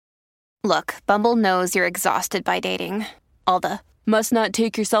Look, Bumble knows you're exhausted by dating. All the must not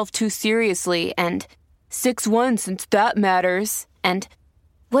take yourself too seriously and 6'1" since that matters. And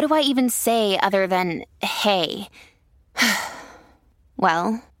what do I even say other than hey?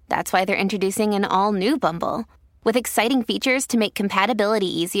 Well, that's why they're introducing an all-new Bumble with exciting features to make compatibility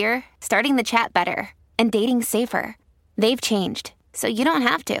easier, starting the chat better, and dating safer. They've changed, so you don't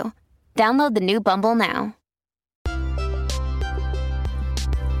have to. Download the new Bumble now.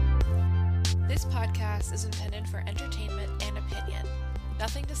 This podcast is intended for entertainment and opinion.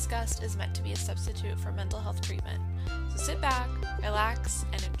 Nothing discussed is meant to be a substitute for mental health treatment. So sit back, relax,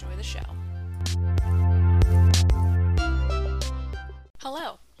 and enjoy the show.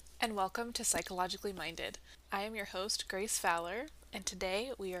 Hello, and welcome to Psychologically Minded. I am your host, Grace Fowler, and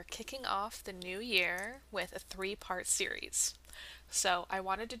today we are kicking off the new year with a 3-part series. So I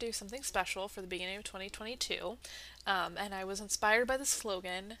wanted to do something special for the beginning of 2022, and I was inspired by the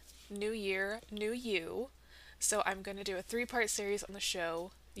slogan, New Year, New You. So I'm going to do a 3-part series on the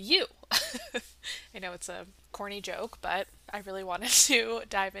show, You. I know it's a corny joke, but I really wanted to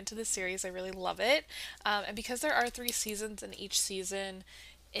dive into the series. I really love it. And because there are 3 seasons and each season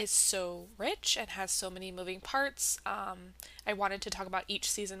is so rich and has so many moving parts, I wanted to talk about each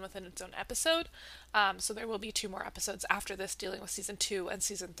season within its own episode. So there will be 2 more episodes after this dealing with season 2 and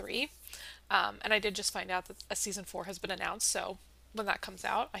season 3. And I did just find out that a season 4 has been announced, so when that comes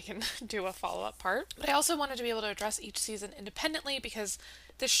out, I can do a follow-up part. But I also wanted to be able to address each season independently because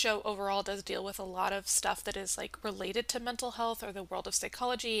this show overall does deal with a lot of stuff that is like related to mental health or the world of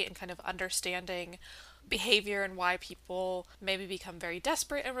psychology and kind of understanding behavior and why people maybe become very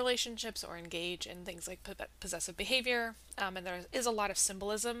desperate in relationships or engage in things like possessive behavior. And there is a lot of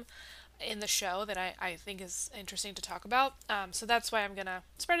symbolism in the show that I think is interesting to talk about. So that's why I'm going to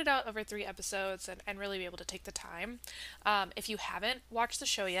spread it out over 3 episodes and really be able to take the time. If you haven't watched the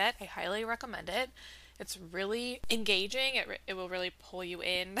show yet, I highly recommend it. It's really engaging. It will really pull you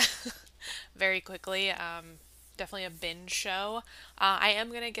in very quickly. Definitely a binge show. I am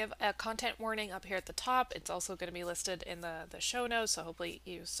going to give a content warning up here at the top. It's also going to be listed in the show notes, so hopefully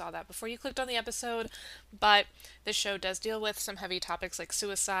you saw that before you clicked on the episode. But this show does deal with some heavy topics like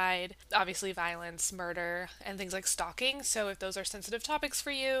suicide, obviously violence, murder, and things like stalking. So if those are sensitive topics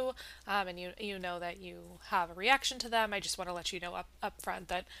for you, and you know that you have a reaction to them, I just want to let you know up front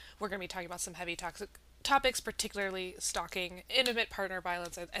that we're going to be talking about some heavy toxic topics, particularly stalking, intimate partner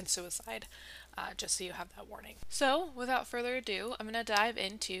violence, and suicide, just so you have that warning. So, without further ado, I'm going to dive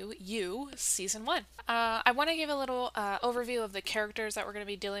into You, Season 1. I want to give a little overview of the characters that we're going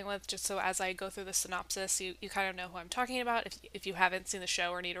to be dealing with, just so as I go through the synopsis, you kind of know who I'm talking about if you haven't seen the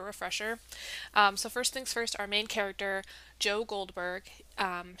show or need a refresher. So first things first, our main character, Joe Goldberg.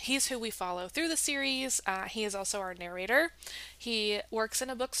 He's who we follow through the series. He is also our narrator. He works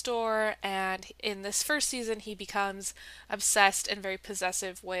in a bookstore, and in this first season, he becomes obsessed and very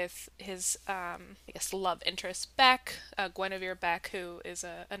possessive with his, love interest, Beck, Guinevere Beck, who is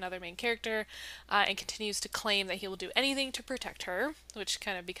another main character, and continues to claim that he will do anything to protect her, which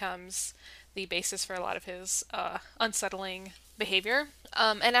kind of becomes the basis for a lot of his unsettling behavior.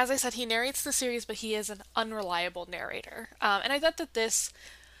 And as I said, he narrates the series, but he is an unreliable narrator. And I thought that this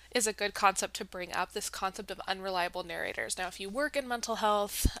is a good concept to bring up, this concept of unreliable narrators. Now, if you work in mental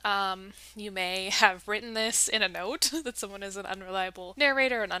health, you may have written this in a note that someone is an unreliable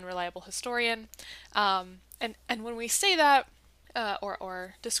narrator, an unreliable historian. And when we say that,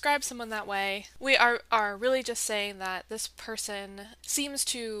 or describe someone that way, we are really just saying that this person seems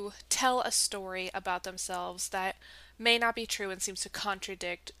to tell a story about themselves that may not be true and seems to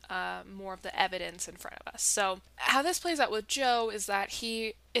contradict more of the evidence in front of us. So how this plays out with Joe is that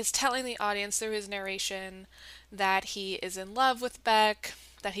he is telling the audience through his narration that he is in love with Beck,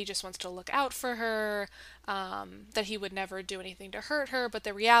 that he just wants to look out for her, that he would never do anything to hurt her, but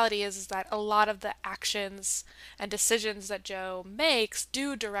the reality is that a lot of the actions and decisions that Joe makes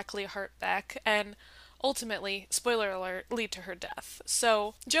do directly hurt Beck, and ultimately, spoiler alert, lead to her death.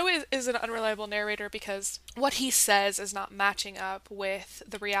 So Joe is an unreliable narrator because what he says is not matching up with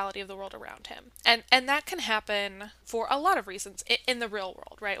the reality of the world around him. And that can happen for a lot of reasons in the real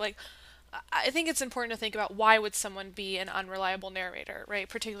world, right? Like, I think it's important to think about why would someone be an unreliable narrator, right?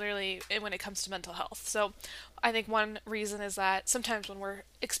 Particularly when it comes to mental health. So I think one reason is that sometimes when we're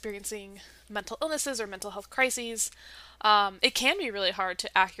experiencing mental illnesses or mental health crises, it can be really hard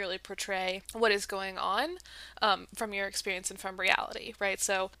to accurately portray what is going on from your experience and from reality, right?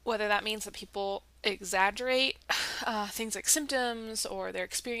 So whether that means that people exaggerate things like symptoms or their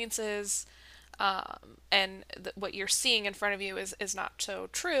experiences, and what you're seeing in front of you is not so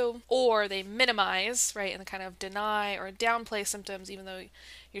true, or they minimize, right, and kind of deny or downplay symptoms, even though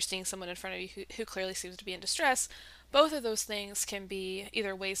you're seeing someone in front of you who clearly seems to be in distress. Both of those things can be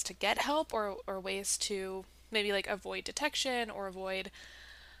either ways to get help or ways to maybe like avoid detection or avoid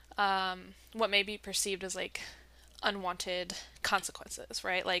what may be perceived as like unwanted consequences,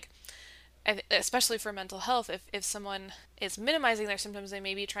 right? Like, especially for mental health, if someone is minimizing their symptoms, they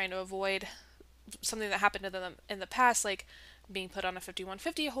may be trying to avoid something that happened to them in the past, like being put on a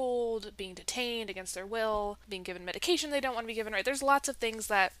 5150 hold, being detained against their will, being given medication they don't want to be given, right? There's lots of things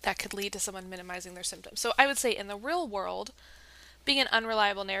that could lead to someone minimizing their symptoms. So I would say in the real world, being an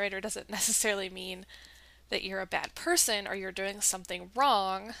unreliable narrator doesn't necessarily mean that you're a bad person or you're doing something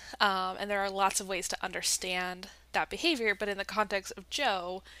wrong. And there are lots of ways to understand that behavior, but in the context of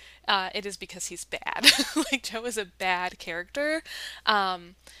Joe, it is because he's bad. Like, Joe is a bad character.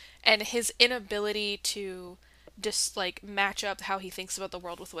 And his inability to just like match up how he thinks about the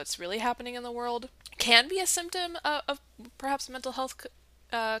world with what's really happening in the world can be a symptom of perhaps mental health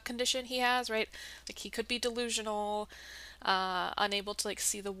condition he has, right? Like, he could be delusional, unable to like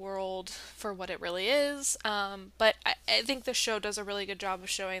see the world for what it really is. But I think the show does a really good job of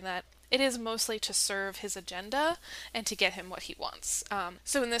showing that it is mostly to serve his agenda and to get him what he wants.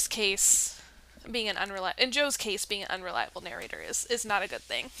 So in this case, in Joe's case, being an unreliable narrator is not a good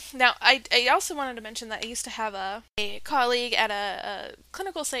thing. Now, I also wanted to mention that I used to have a colleague at a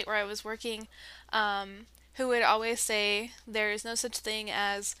clinical site where I was working, who would always say there is no such thing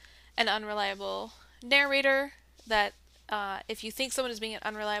as an unreliable narrator, that if you think someone is being an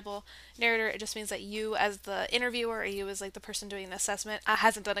unreliable narrator, it just means that you as the interviewer or you as like the person doing the assessment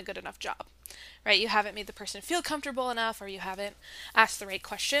hasn't done a good enough job, right? You haven't made the person feel comfortable enough, or you haven't asked the right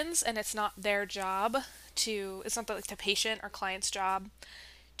questions, and it's not their job it's not like the patient or client's job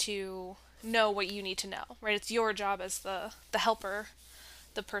to know what you need to know, right? It's your job as the helper,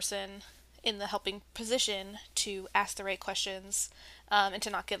 the person in the helping position, to ask the right questions, and to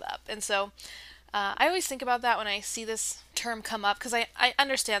not give up. And so I always think about that when I see this term come up, because I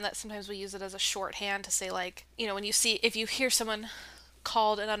understand that sometimes we use it as a shorthand to say, like, if you hear someone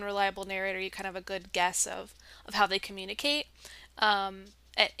called an unreliable narrator, you kind of have a good guess of how they communicate. And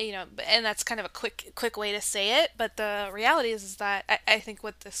that's kind of a quick way to say it. But the reality is that I think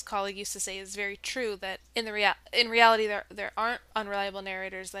what this colleague used to say is very true, that in reality there aren't unreliable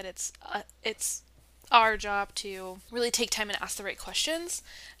narrators, that it's our job to really take time and ask the right questions,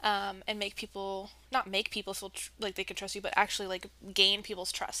 and not make people feel like they can trust you, but actually like gain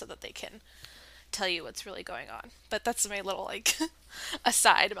people's trust so that they can tell you what's really going on. But that's my little like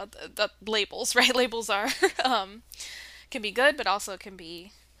aside about the labels, right? Labels are can be good, but also can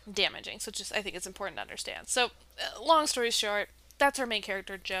be damaging. So I think it's important to understand. So long story short, that's our main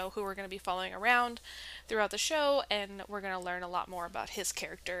character, Joe, who we're going to be following around throughout the show, and we're going to learn a lot more about his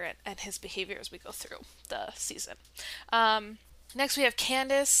character and his behavior as we go through the season. Next, we have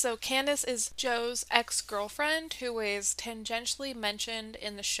Candace. So Candace is Joe's ex-girlfriend, who is tangentially mentioned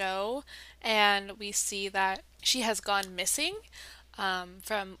in the show, and we see that she has gone missing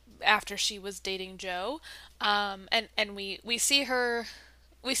from after she was dating Joe, and we see her.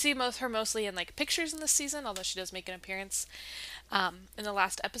 We see her mostly in like pictures in this season, although she does make an appearance in the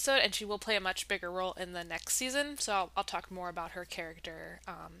last episode, and she will play a much bigger role in the next season. So I'll talk more about her character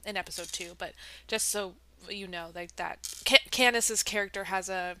in episode 2. But just so you know, like that, Candace's character has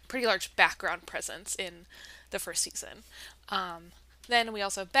a pretty large background presence in the first season. Then we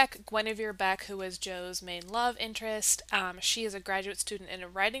also have Beck, Guinevere Beck, who is Joe's main love interest. She is a graduate student in a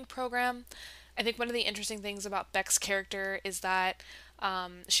writing program. I think one of the interesting things about Beck's character is that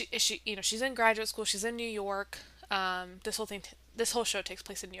she's in graduate school. She's in New York. This whole show takes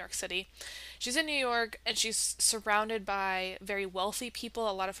place in New York City. She's in New York, and she's surrounded by very wealthy people.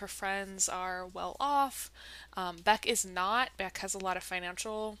 A lot of her friends are well off. Beck is not. Beck has a lot of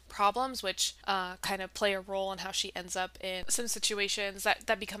financial problems, which kind of play a role in how she ends up in some situations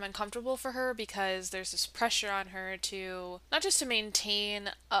that become uncomfortable for her, because there's this pressure on her to not just to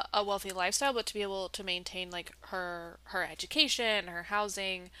maintain a wealthy lifestyle, but to be able to maintain like her education, her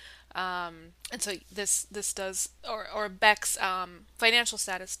housing. And so this does, or Beck's financial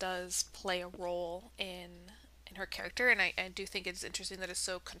status does play a role in her character, and I do think it's interesting that it's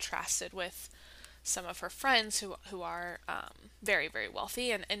so contrasted with some of her friends who are very, very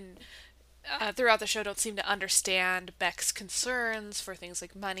wealthy, and throughout the show don't seem to understand Beck's concerns for things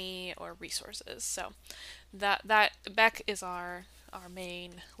like money or resources. So that Beck is our our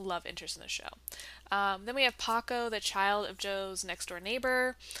main love interest in the show. Then we have Paco, the child of Joe's next door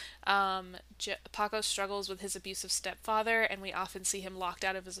neighbor. Paco struggles with his abusive stepfather, and we often see him locked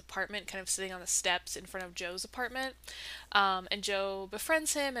out of his apartment, kind of sitting on the steps in front of Joe's apartment. And Joe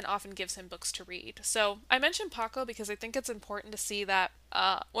befriends him and often gives him books to read. So I mentioned Paco because I think it's important to see that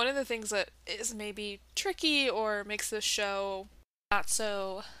one of the things that is maybe tricky or makes this show not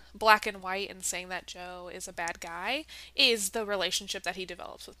so black and white in saying that Joe is a bad guy is the relationship that he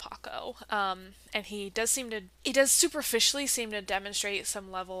develops with Paco. And he does superficially seem to demonstrate some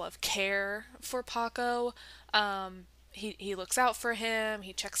level of care for Paco. He looks out for him,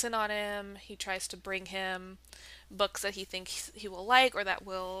 he checks in on him, he tries to bring him books that he thinks he will like or that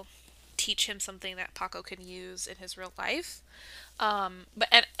will teach him something that Paco can use in his real life. And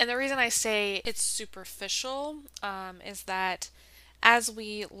the reason I say it's superficial is that as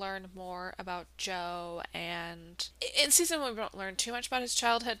we learn more about Joe, and in season 1 we don't learn too much about his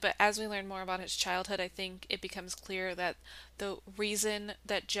childhood, but as we learn more about his childhood, I think it becomes clear that the reason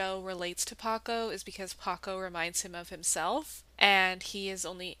that Joe relates to Paco is because Paco reminds him of himself, and he is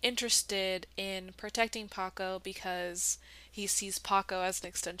only interested in protecting Paco because he sees Paco as an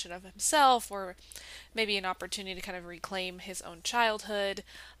extension of himself, or maybe an opportunity to kind of reclaim his own childhood.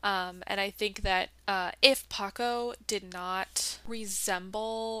 And I think that if Paco did not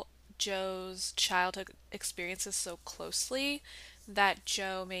resemble Joe's childhood experiences so closely, that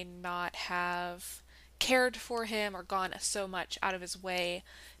Joe may not have cared for him or gone so much out of his way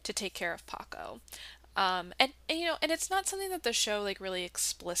to take care of Paco. And it's not something that the show like really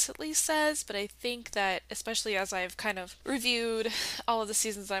explicitly says, but I think that especially as I've kind of reviewed all of the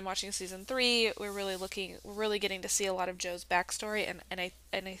seasons that I'm watching season 3, we're really getting to see a lot of Joe's backstory, and I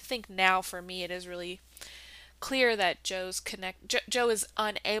think now for me it is really clear that Joe is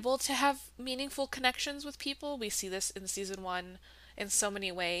unable to have meaningful connections with people. We see this in season 1 in so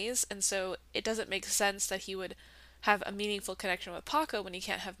many ways, and so it doesn't make sense that he would have a meaningful connection with Paco when he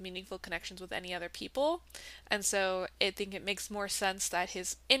can't have meaningful connections with any other people. And so I think it makes more sense that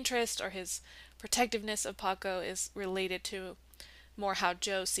his interest or his protectiveness of Paco is related to more how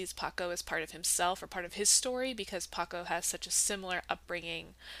Joe sees Paco as part of himself or part of his story, because Paco has such a similar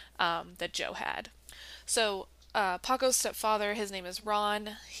upbringing that Joe had. So Paco's stepfather, his name is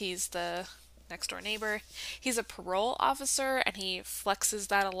Ron. He's the next door neighbor. He's a parole officer, and he flexes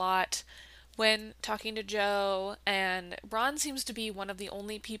that a lot when talking to Joe, and Ron seems to be one of the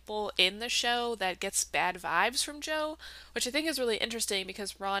only people in the show that gets bad vibes from Joe, which I think is really interesting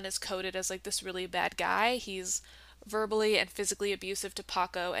because Ron is coded as like this really bad guy. He's verbally and physically abusive to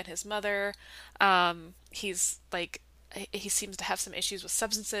Paco and his mother. He seems to have some issues with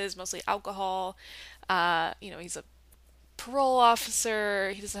substances, mostly alcohol. He's a parole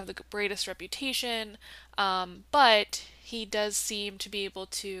officer. He doesn't have the greatest reputation, but he does seem to be able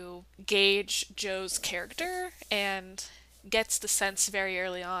to gauge Joe's character and gets the sense very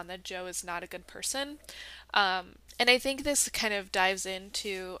early on that Joe is not a good person. And I think this kind of dives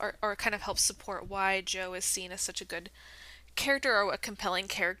into or kind of helps support why Joe is seen as such a good character or a compelling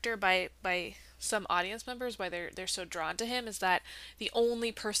character by some audience members, why they're so drawn to him, is that the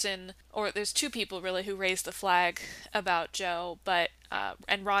only person, or there's two people really who raise the flag about Joe, but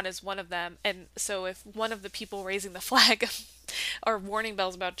and Ron is one of them. And so if one of the people raising the flag or warning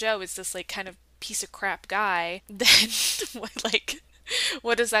bells about Joe is this like kind of piece of crap guy, then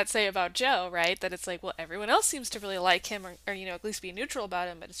what does that say about Joe, right? That it's like, well, everyone else seems to really like him, or at least be neutral about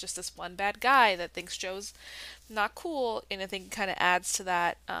him, but it's just this one bad guy that thinks Joe's not cool. And I think it kind of adds to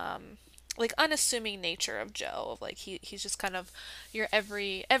that like unassuming nature of Joe, of like he's just kind of your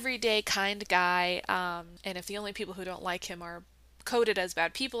everyday kind guy, and if the only people who don't like him are coded as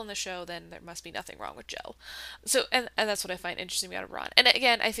bad people in the show, then there must be nothing wrong with Joe. So and that's what I find interesting about Ron. And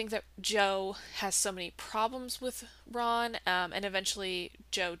again, I think that Joe has so many problems with Ron, and eventually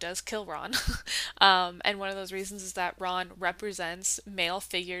Joe does kill Ron. And one of those reasons is that Ron represents male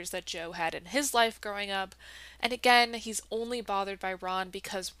figures that Joe had in his life growing up. And again, he's only bothered by Ron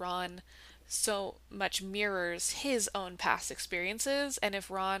because Ron so much mirrors his own past experiences. And if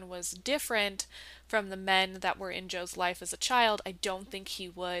Ron was different from the men that were in Joe's life as a child, I don't think he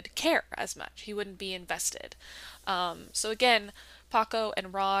would care as much. He wouldn't be invested. So again, Paco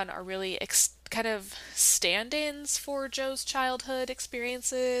and Ron are really kind of stand-ins for Joe's childhood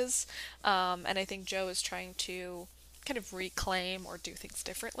experiences. And I think Joe is trying to kind of reclaim or do things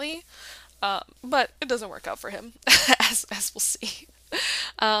differently. But it doesn't work out for him, as we'll see.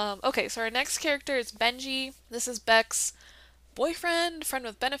 Okay, so our next character is Benji. This is Beck's boyfriend, friend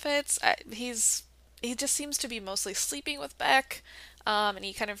with benefits. He just seems to be mostly sleeping with Beck, and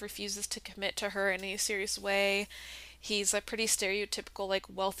he kind of refuses to commit to her in any serious way. He's a pretty stereotypical, like,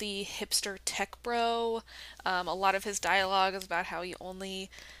 wealthy hipster tech bro. A lot of his dialogue is about how he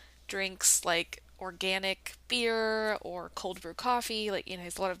only drinks like organic beer or cold brew coffee. Like, he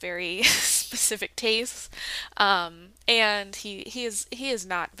has a lot of very specific tastes. And he is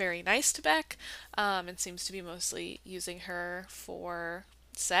not very nice to Beck, and seems to be mostly using her for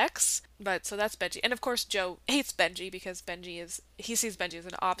sex. But so that's Benji. And of course Joe hates Benji because he sees Benji as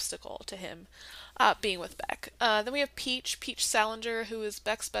an obstacle to him being with Beck. Then we have Peach Salinger, who is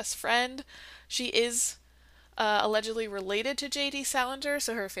Beck's best friend. She is allegedly related to J.D. Salinger,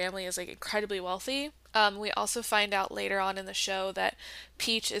 so her family is like incredibly wealthy. We also find out later on in the show that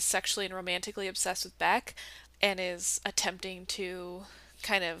Peach is sexually and romantically obsessed with Beck and is attempting to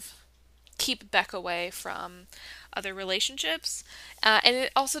kind of keep Beck away from other relationships. And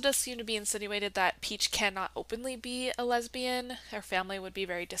it also does seem to be insinuated that Peach cannot openly be a lesbian. Her family would be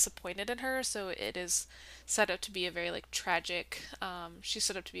very disappointed in her, so it is set up to be a very like tragic, she's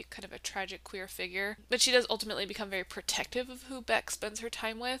set up to be kind of a tragic queer figure. But she does ultimately become very protective of who Beck spends her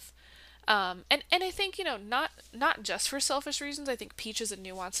time with. And I think, not just for selfish reasons. I think Peach is a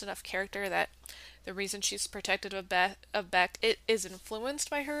nuanced enough character that the reason she's protective of Beck, it is influenced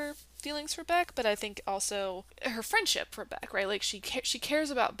by her feelings for Beck, but I think also her friendship for Beck, right? Like she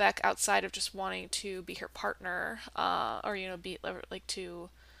cares about Beck outside of just wanting to be her partner, or be like to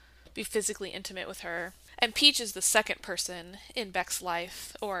be physically intimate with her. And Peach is the second person in Beck's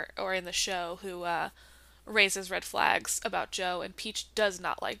life, or in the show, who raises red flags about Joe, and Peach does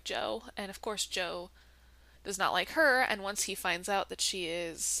not like Joe, and of course Joe does not like her, and once he finds out that she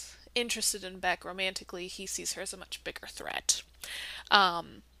is interested in Beck romantically, he sees her as a much bigger threat.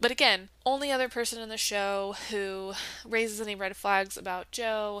 But again, only other person in the show who raises any red flags about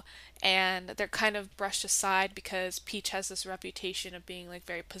Joe, and they're kind of brushed aside because Peach has this reputation of being like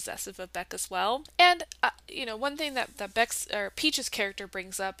very possessive of Beck as well. And one thing that Peach's character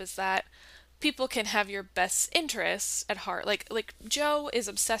brings up is that people can have your best interests at heart. Like Joe is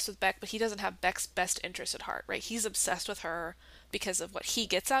obsessed with Beck, but he doesn't have Beck's best interests at heart, right? He's obsessed with her because of what he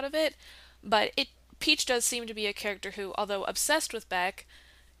gets out of it. But Peach does seem to be a character who, although obsessed with Beck,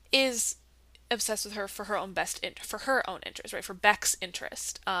 is obsessed with her for her own for her own interest, right? For Beck's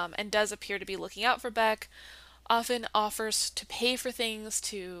interest, and does appear to be looking out for Beck. Often offers to pay for things,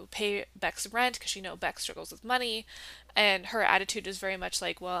 to pay Beck's rent, because Beck struggles with money, and her attitude is very much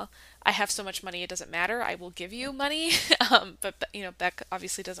like, well, I have so much money, it doesn't matter, I will give you money. But Beck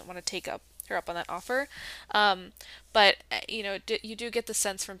obviously doesn't want to take her up on that offer. But you do get the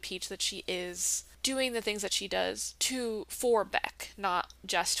sense from Peach that she is doing the things that she does for Beck, not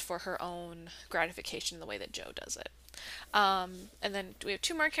just for her own gratification in the way that Joe does it. And then we have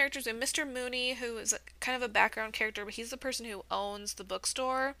two more characters. We have Mr. Mooney, who is kind of a background character, but he's the person who owns the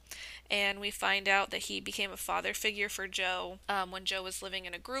bookstore. And we find out that he became a father figure for Joe when Joe was living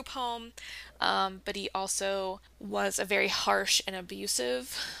in a group home. But he also was a very harsh and abusive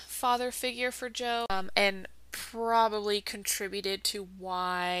father figure for Joe. And probably contributed to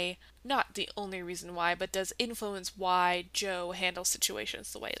why, not the only reason why, but does influence why Joe handles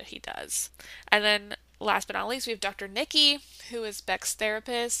situations the way that he does. And then last but not least, we have Dr. Nikki, who is Beck's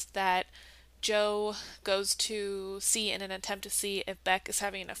therapist that Joe goes to see in an attempt to see if Beck is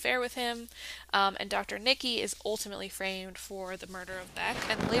having an affair with him. And Dr. Nikki is ultimately framed for the murder of Beck.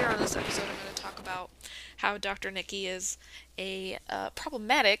 And later on in this episode, I'm going to talk about how Dr. Nikki is a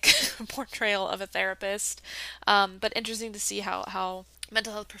problematic portrayal of a therapist. But interesting to see how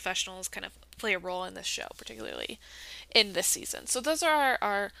mental health professionals kind of play a role in this show, particularly in this season. So those are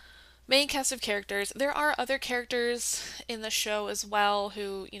our main cast of characters. There are other characters in the show as well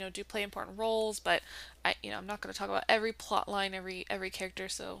who, do play important roles, but I'm not going to talk about every plot line, every character,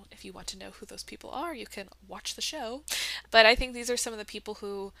 so if you want to know who those people are, you can watch the show. But I think these are some of the people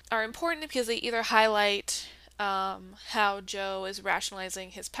who are important because they either highlight how Joe is rationalizing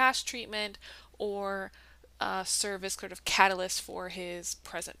his past treatment or serve as sort of catalyst for his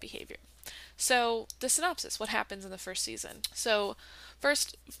present behavior. So, the synopsis, what happens in the first season? So,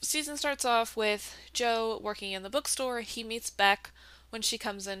 first season starts off with Joe working in the bookstore. He meets Beck when she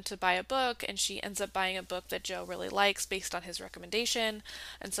comes in to buy a book, and she ends up buying a book that Joe really likes based on his recommendation,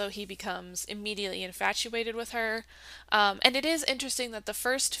 and so he becomes immediately infatuated with her. And it is interesting that the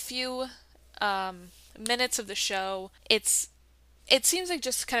first few minutes of the show, it seems like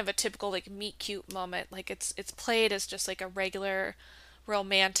just kind of a typical like meet cute moment. Like it's played as just like a regular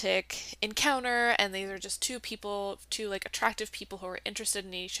romantic encounter, and these are just two like attractive people who are interested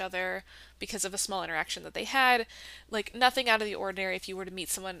in each other because of a small interaction that they had. Like nothing out of the ordinary if you were to meet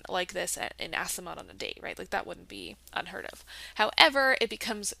someone like this and ask them out on a date, right? Like that wouldn't be unheard of. However, it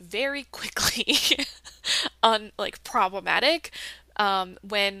becomes very quickly problematic.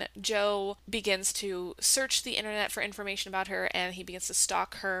 When Joe begins to search the internet for information about her, and he begins to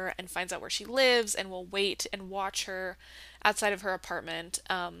stalk her and finds out where she lives and will wait and watch her outside of her apartment.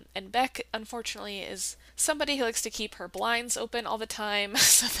 And Beck, unfortunately, is somebody who likes to keep her blinds open all the time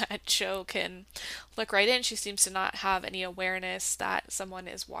so that Joe can look right in. She seems to not have any awareness that someone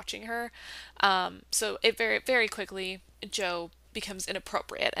is watching her. So it very, very quickly, Joe becomes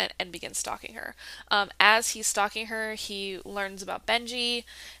inappropriate and begins stalking her. As he's stalking her, he learns about Benji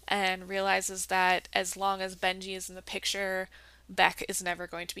and realizes that as long as Benji is in the picture, Beck is never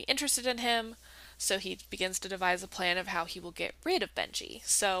going to be interested in him. So he begins to devise a plan of how he will get rid of Benji.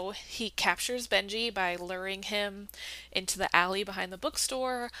 So he captures Benji by luring him into the alley behind the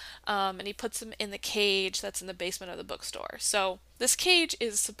bookstore, and he puts him in the cage that's in the basement of the bookstore. So this cage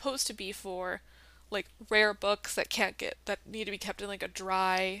is supposed to be for like rare books that need to be kept in like a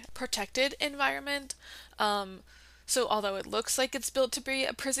dry, protected environment. So although it looks like it's built to be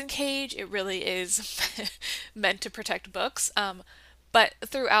a prison cage, it really is meant to protect books. But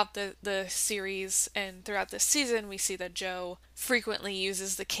throughout the series and throughout this season, we see that Joe frequently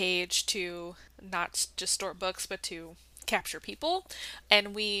uses the cage to not just store books, but to capture people.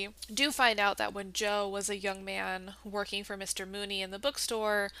 And we do find out that when Joe was a young man working for Mr. Mooney in the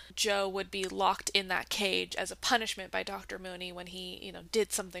bookstore, Joe would be locked in that cage as a punishment by Dr. Mooney when he,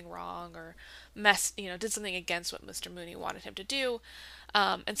 did something wrong or did something against what Mr. Mooney wanted him to do.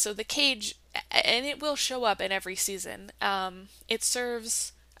 And so the cage, and it will show up in every season, it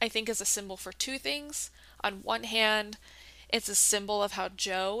serves, I think, as a symbol for two things. On one hand, it's a symbol of how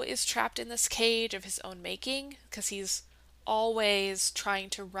Joe is trapped in this cage of his own making, because he's always trying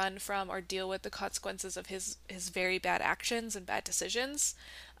to run from or deal with the consequences of his very bad actions and bad decisions.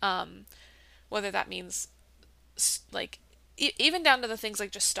 Whether that means, like, even down to the things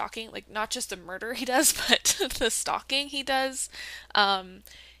like just stalking, like not just the murder he does, but the stalking he does.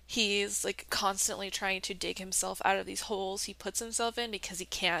 He's like constantly trying to dig himself out of these holes he puts himself in because he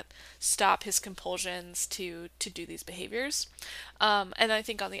can't stop his compulsions to do these behaviors. And I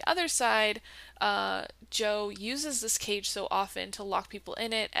think on the other side, Joe uses this cage so often to lock people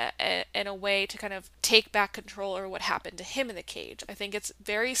in it in a way to kind of take back control over what happened to him in the cage. I think it's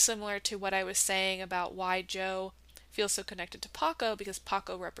very similar to what I was saying about why Joe feels so connected to Paco, because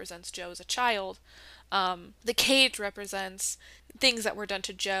Paco represents Joe as a child. The cage represents things that were done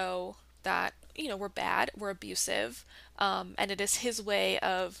to Joe that, were bad, were abusive, and it is his way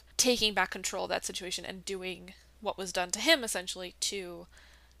of taking back control of that situation and doing what was done to him, essentially, to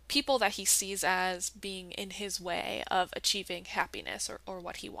people that he sees as being in his way of achieving happiness or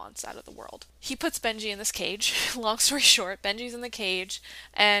what he wants out of the world. He puts Benji in this cage. Long story short, Benji's in the cage,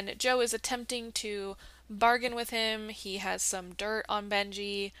 and Joe is attempting to bargain with him. He has some dirt on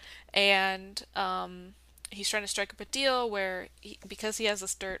Benji, and he's trying to strike up a deal where, because he has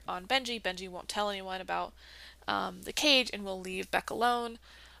this dirt on Benji, Benji won't tell anyone about the cage and will leave Beck alone.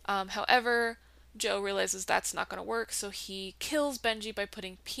 However, Joe realizes that's not going to work, so he kills Benji by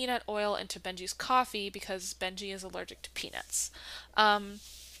putting peanut oil into Benji's coffee because Benji is allergic to peanuts.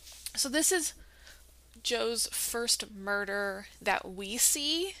 So this is Joe's first murder that we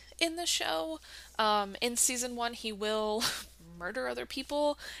see in the show. In season 1, he will murder other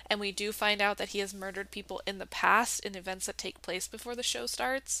people, and we do find out that he has murdered people in the past in events that take place before the show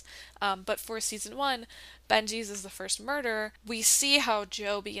starts. But for season 1, Benji's is the first murder. We see how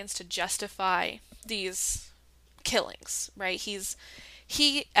Joe begins to justify these killings, right?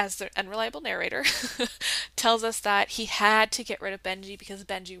 He, as the unreliable narrator, tells us that he had to get rid of Benji because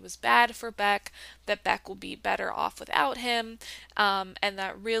Benji was bad for Beck, that Beck will be better off without him, and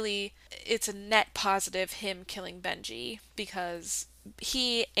that really it's a net positive him killing Benji because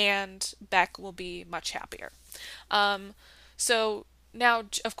he and Beck will be much happier. So now,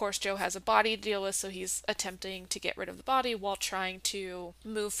 of course, Joe has a body to deal with, so he's attempting to get rid of the body while trying to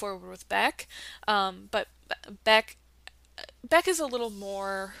move forward with Beck. But Beck is a little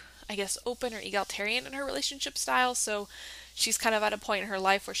more, I guess, open or egalitarian in her relationship style, so she's kind of at a point in her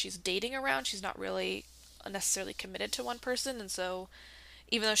life where she's dating around. She's not really necessarily committed to one person, and so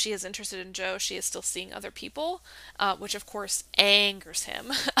even though she is interested in Joe, she is still seeing other people, which of course angers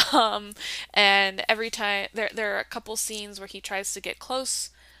him. And every time, there are a couple scenes where he tries to get close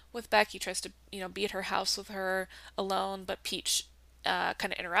with Beck. He tries to, be at her house with her alone, but Peach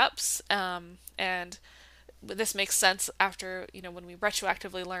kind of interrupts, and this makes sense after, when we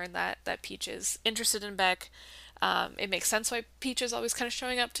retroactively learn that Peach is interested in Beck. It makes sense why Peach is always kind of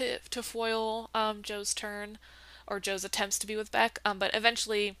showing up to foil Joe's turn, or Joe's attempts to be with Beck. But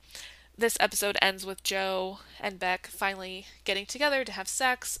eventually, this episode ends with Joe and Beck finally getting together to have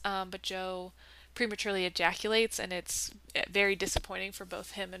sex, but Joe prematurely ejaculates, and it's very disappointing for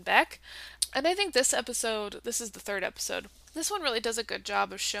both him and Beck. And I think this episode, this is the third episode, this one really does a good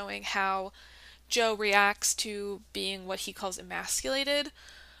job of showing how Joe reacts to being what he calls emasculated,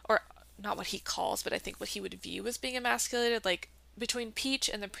 or not what he calls, but I think what he would view as being emasculated. Like, between Peach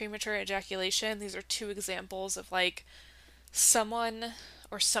and the premature ejaculation, these are two examples of like someone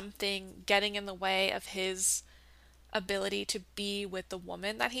or something getting in the way of his ability to be with the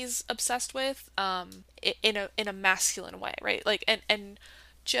woman that he's obsessed with, in a masculine way, right? Like, and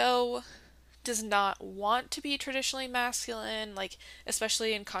Joe does not want to be traditionally masculine, like,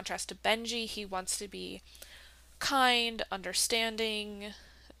 especially in contrast to Benji. He wants to be kind, understanding,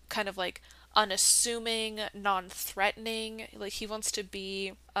 kind of like unassuming, non-threatening. Like, he wants to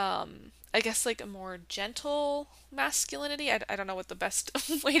be, I guess, like a more gentle masculinity. I don't know what the best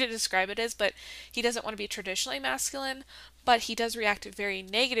way to describe it is, but he doesn't want to be traditionally masculine, but he does react very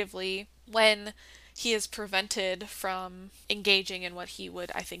negatively when he is prevented from engaging in what he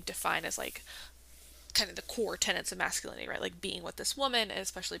would, I think, define as like kind of the core tenets of masculinity, right? Like being with this woman and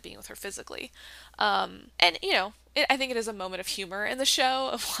especially being with her physically. And, you know, I think it is a moment of humor in the show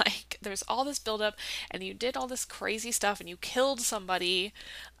of like, there's all this buildup and you did all this crazy stuff and you killed somebody.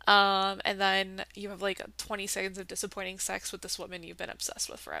 And then you have like 20 seconds of disappointing sex with this woman you've been obsessed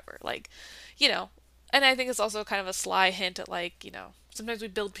with forever. Like, you know, and I think it's also kind of a sly hint at like, you know, sometimes we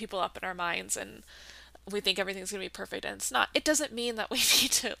build people up in our minds and we think everything's going to be perfect and it's not. It doesn't mean that we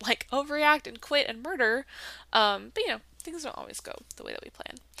need to like overreact and quit and murder. But you know, things don't always go the way that we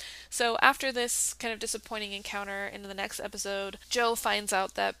plan. So after this kind of disappointing encounter in the next episode, Joe finds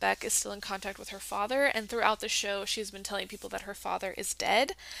out that Beck is still in contact with her father, and throughout the show she's been telling people that her father is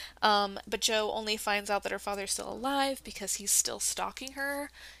dead. But Joe only finds out that her father is still alive because he's still stalking her,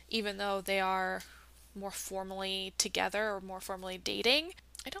 even though they are more formally together or more formally dating.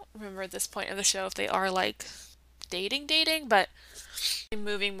 I don't remember at this point of the show if they are like dating, but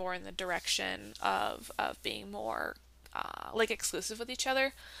moving more in the direction of being more like exclusive with each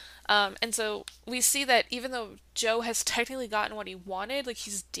other. And so we see that even though Joe has technically gotten what he wanted, like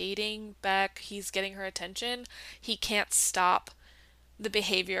he's dating Beck, he's getting her attention, he can't stop the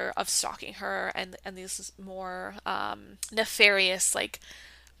behavior of stalking her and these more nefarious, like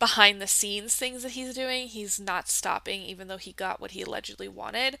behind the scenes things that he's doing. He's not stopping even though he got what he allegedly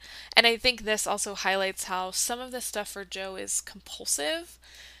wanted. And I think this also highlights how some of this stuff for Joe is compulsive,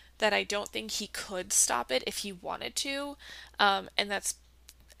 that I don't think he could stop it if he wanted to.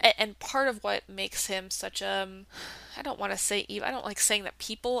 And part of what makes him such a, I don't want to say evil, I don't like saying that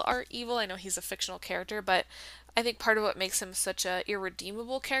people are evil, I know he's a fictional character, but I think part of what makes him such a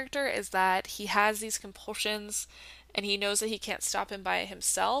irredeemable character is that he has these compulsions and he knows that he can't stop him by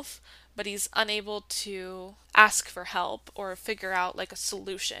himself, but he's unable to ask for help or figure out like a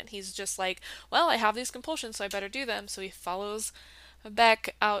solution. He's just like, well, I have these compulsions, so I better do them. So he follows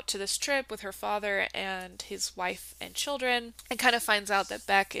Beck out to this trip with her father and his wife and children, and kind of finds out that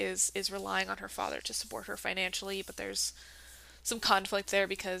Beck is relying on her father to support her financially, but there's some conflict there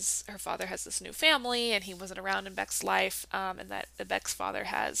because her father has this new family and he wasn't around in Beck's life, and that Beck's father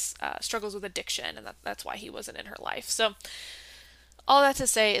has struggles with addiction, and that's why he wasn't in her life. So all that to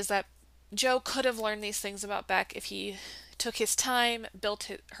say is that Joe could have learned these things about Beck if he took his time, built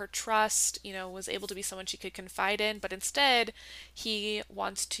her trust, you know, was able to be someone she could confide in, but instead he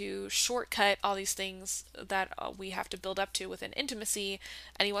wants to shortcut all these things that we have to build up to within intimacy,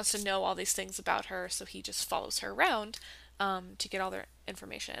 and he wants to know all these things about her, so he just follows her around to get all their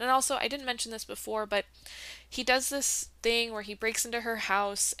information. And also, I didn't mention this before, but he does this thing where he breaks into her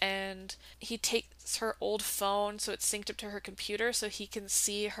house and he takes her old phone so it's synced up to her computer so he can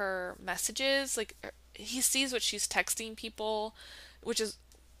see her messages. Like, he sees what she's texting people, which is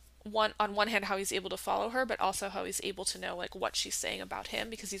on one hand how he's able to follow her, but also how he's able to know like what she's saying about him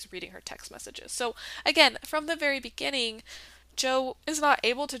because he's reading her text messages. So again, from the very beginning, Joe is not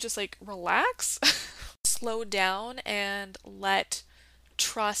able to just like relax, slow down, and let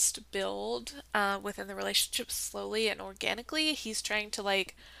trust build within the relationship slowly and organically. He's trying to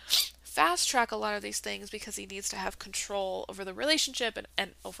like fast track a lot of these things because he needs to have control over the relationship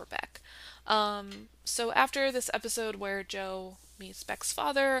and over Beck. So after this episode where Joe meets Beck's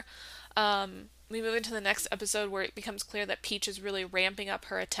father, we move into the next episode where it becomes clear that Peach is really ramping up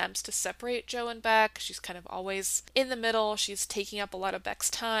her attempts to separate Joe and Beck. She's kind of always in the middle. She's taking up a lot of Beck's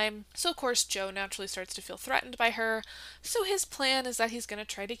time. So of course Joe naturally starts to feel threatened by her. So his plan is that he's going to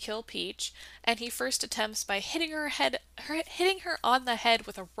try to kill Peach, and he first attempts by hitting her on the head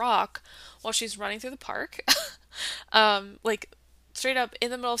with a rock while she's running through the park. Like straight up in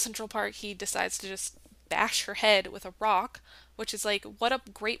the middle of Central Park, he decides to just bash her head with a rock, which is like, what a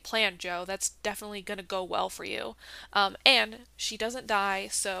great plan, Joe. That's definitely gonna go well for you. And she doesn't die,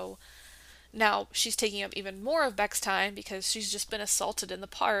 so now she's taking up even more of Beck's time because she's just been assaulted in the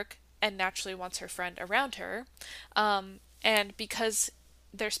park and naturally wants her friend around her. And because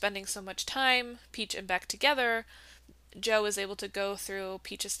they're spending so much time, Peach and Beck together, Joe is able to go through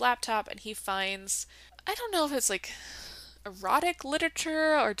Peach's laptop and he finds, I don't know if it's like erotic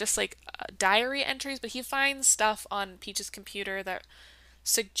literature or just like diary entries, but he finds stuff on Peach's computer that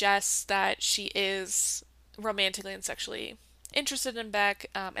suggests that she is romantically and sexually interested in Beck,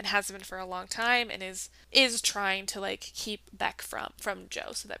 and has been for a long time, and is trying to like keep Beck from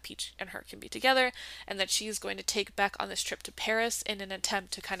Joe so that Peach and her can be together, and that she's going to take Beck on this trip to Paris in an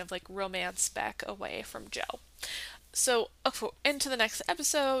attempt to kind of like romance Beck away from Joe. So into the next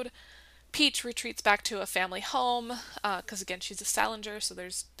episode, Peach retreats back to a family home because again she's a Salinger, so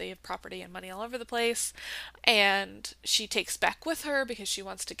they have property and money all over the place, and she takes Beck with her because she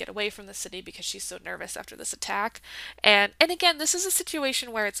wants to get away from the city because she's so nervous after this attack. And again, this is a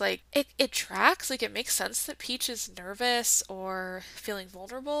situation where it's like it tracks, like it makes sense that Peach is nervous or feeling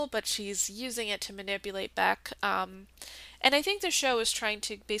vulnerable, but she's using it to manipulate Beck. And I think the show is trying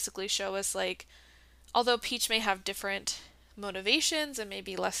to basically show us like although Peach may have different motivations and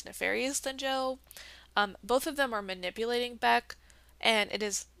maybe less nefarious than Joe, both of them are manipulating Beck, and it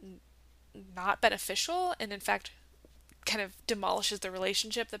is not beneficial, and in fact kind of demolishes the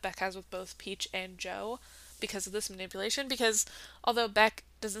relationship that Beck has with both Peach and Joe because of this manipulation. Because although Beck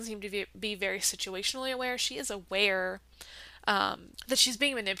doesn't seem to be very situationally aware, she is aware that she's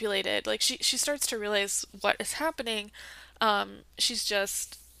being manipulated. Like she starts to realize what is happening. She's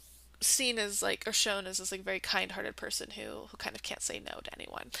just seen as like or shown as this like very kind-hearted person who kind of can't say no to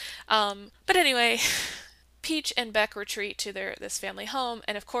anyone. But anyway, Peach and Beck retreat to this family home,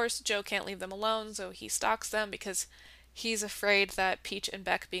 and of course Joe can't leave them alone, so he stalks them because he's afraid that Peach and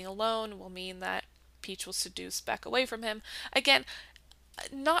Beck being alone will mean that Peach will seduce Beck away from him. Again,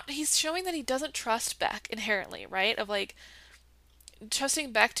 he's showing that he doesn't trust Beck inherently, right? Of like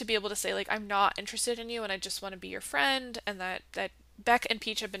trusting Beck to be able to say like I'm not interested in you and I just want to be your friend, and that Beck and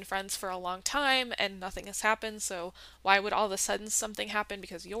Peach have been friends for a long time and nothing has happened, so why would all of a sudden something happen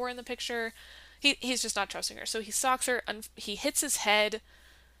because you're in the picture? He's just not trusting her. So he stalks her, and he hits his head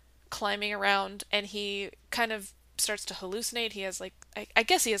climbing around, and he kind of starts to hallucinate. He has like, I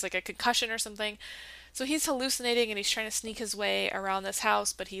guess he has like a concussion or something. So he's hallucinating and he's trying to sneak his way around this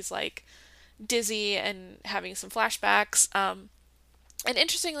house, but he's like dizzy and having some flashbacks. And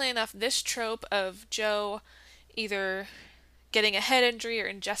interestingly enough, this trope of Joe either getting a head injury or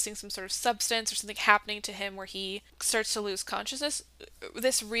ingesting some sort of substance or something happening to him where he starts to lose consciousness,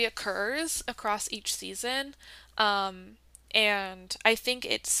 this reoccurs across each season. And I think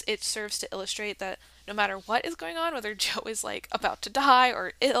it serves to illustrate that no matter what is going on, whether Joe is like about to die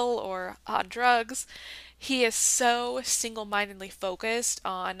or ill or on drugs, he is so single-mindedly focused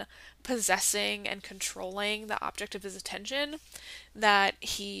on possessing and controlling the object of his attention that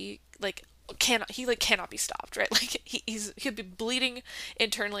he cannot be stopped, right? Like he'll be bleeding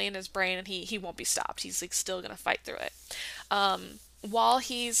internally in his brain and he won't be stopped. He's like still gonna fight through it. While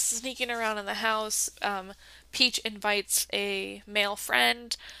he's sneaking around in the house, Peach invites a male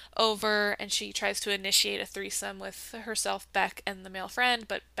friend over and she tries to initiate a threesome with herself, Beck, and the male friend,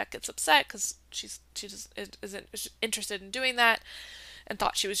 but Beck gets upset because she just isn't interested in doing that and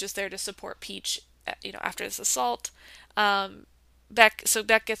thought she was just there to support Peach, after this assault.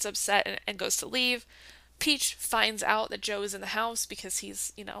 Beck gets upset and goes to leave. Peach finds out that Joe is in the house because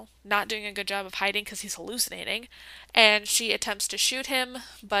he's, not doing a good job of hiding because he's hallucinating. And she attempts to shoot him,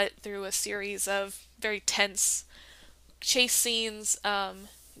 but through a series of very tense chase scenes,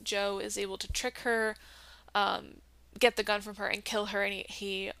 Joe is able to trick her, get the gun from her, and kill her, and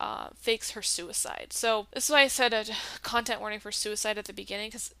he fakes her suicide. So this is why I said a content warning for suicide at the beginning,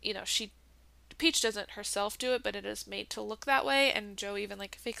 because, Peach doesn't herself do it, but it is made to look that way, and Joe even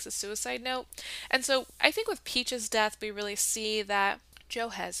fakes a suicide note. And so I think with Peach's death, we really see that Joe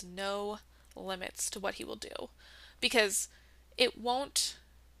has no limits to what he will do, because it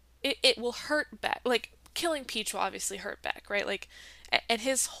will hurt Beck. Like, killing Peach will obviously hurt Beck, right? And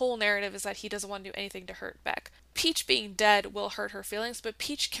his whole narrative is that he doesn't want to do anything to hurt Beck. Peach being dead will hurt her feelings, but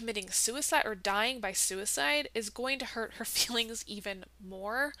Peach committing suicide or dying by suicide is going to hurt her feelings even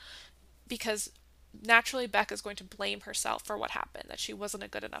more, because naturally Beck is going to blame herself for what happened, that she wasn't a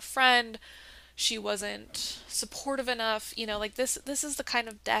good enough friend, she wasn't supportive enough, this is the kind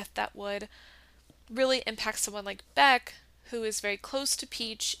of death that would really impact someone like Beck, who is very close to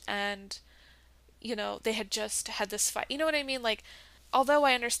Peach, and they had just had this fight. You know what I mean? Although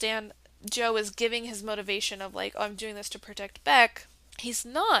I understand Joe is giving his motivation of like, oh, I'm doing this to protect Beck, he's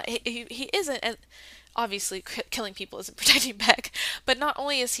not. He isn't. And obviously, killing people isn't protecting Beck. But not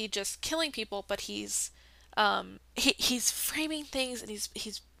only is he just killing people, but he's framing things, and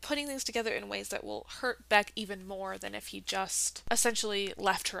he's putting things together in ways that will hurt Beck even more than if he just essentially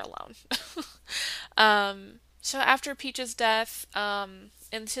left her alone. So after Peach's death,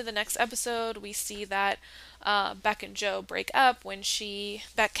 into the next episode, we see that Beck and Joe break up when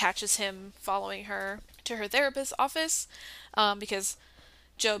Beck catches him following her to her therapist's office, because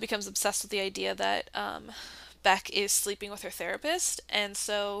Joe becomes obsessed with the idea that Beck is sleeping with her therapist, and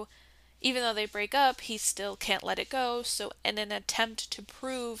so even though they break up, he still can't let it go. So in an attempt to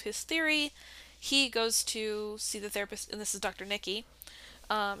prove his theory, he goes to see the therapist, and this is Dr. Nikki.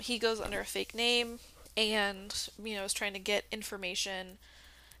 He goes under a fake name and, is trying to get information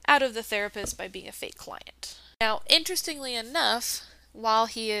out of the therapist by being a fake client. Now, interestingly enough, while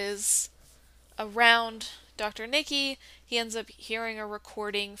he is around Dr. Nikki, he ends up hearing a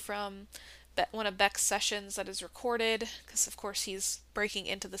recording from one of Beck's sessions that is recorded, because of course he's breaking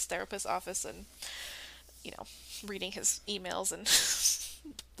into this therapist's office and, reading his emails and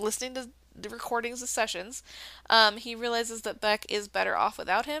listening to the recordings of sessions. He realizes that Beck is better off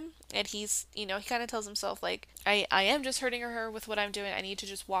without him, and he kind of tells himself, like, I am just hurting her with what I'm doing. I need to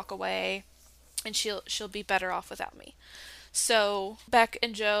just walk away, and she'll be better off without me. So Beck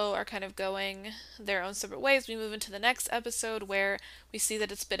and Joe are kind of going their own separate ways. We move into the next episode where we see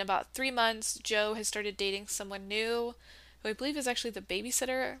that it's been about 3 months. Joe has started dating someone new, who I believe is actually the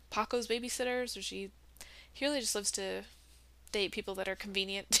babysitter, Paco's babysitter. So he really just loves to date people that are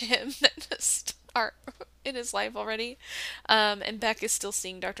convenient to him, that just are in his life already. And Beck is still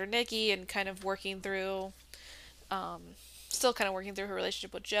seeing Dr. Nikki and kind of working through her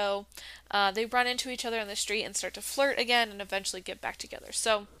relationship with Joe. They run into each other on the street and start to flirt again and eventually get back together.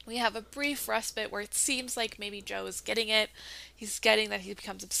 So we have a brief respite where it seems like maybe Joe is getting it. He's getting that he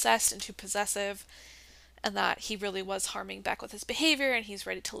becomes obsessed and too possessive, and that he really was harming Beck with his behavior, and he's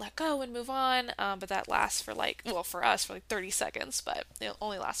ready to let go and move on. But that lasts for for us, for 30 seconds, but it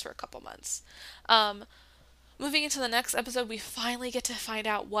only lasts for a couple months. Moving into the next episode, we finally get to find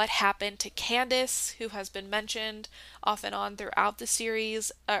out what happened to Candace, who has been mentioned off and on throughout the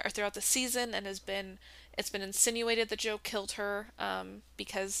series, or throughout the season, and it's been insinuated that Joe killed her,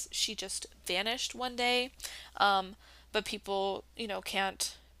 because she just vanished one day. But people,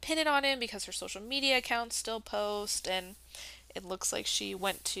 can't pin it on him because her social media accounts still post, and it looks like she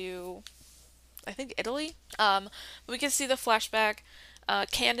went to, I think, Italy. But we can see the flashback.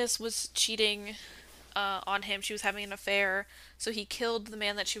 Candace was cheating on him. She was having an affair, so he killed the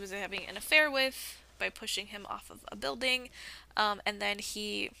man that she was having an affair with by pushing him off of a building, and then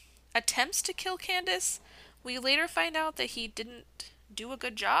he attempts to kill Candace. We later find out that he didn't do a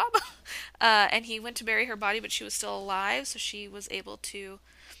good job, and he went to bury her body, but she was still alive, so she was able to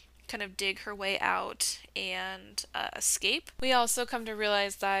kind of dig her way out and escape. We also come to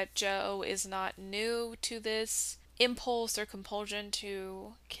realize that Joe is not new to this impulse or compulsion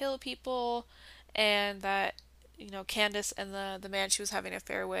to kill people, and that Candace and the man she was having an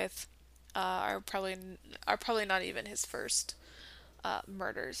affair with are probably not even his first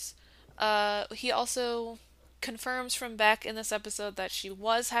murders. He also confirms from Beck in this episode that she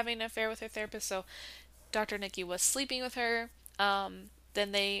was having an affair with her therapist, so Dr. Nikki was sleeping with her.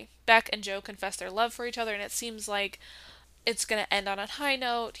 Then Beck and Joe confess their love for each other, and it seems like it's going to end on a high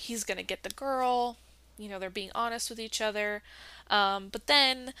note. He's going to get the girl. They're being honest with each other. But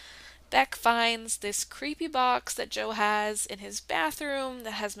then Beck finds this creepy box that Joe has in his bathroom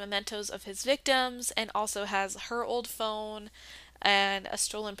that has mementos of his victims, and also has her old phone and a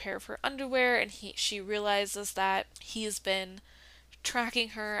stolen pair of her underwear, and she realizes that he's been tracking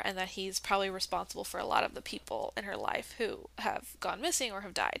her, and that he's probably responsible for a lot of the people in her life who have gone missing or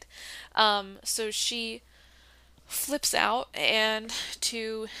have died. So she flips out, and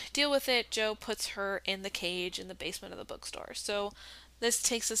to deal with it, Joe puts her in the cage in the basement of the bookstore. So this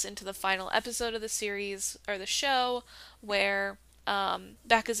takes us into the final episode of the series, or the show, where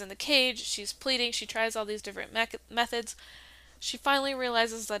Beck is in the cage. She's pleading. She tries all these different methods. She finally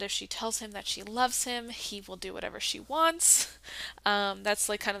realizes that if she tells him that she loves him, he will do whatever she wants. That's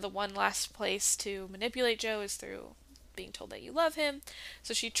like kind of the one last place to manipulate Joe, is through being told that you love him.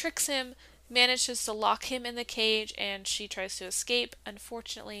 So she tricks him, manages to lock him in the cage, and she tries to escape.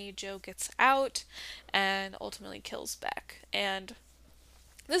 Unfortunately, Joe gets out and ultimately kills Beck. And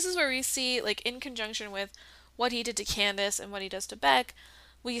this is where we see, like, in conjunction with what he did to Candace and what he does to Beck,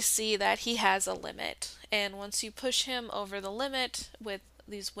 we see that he has a limit. And once you push him over the limit with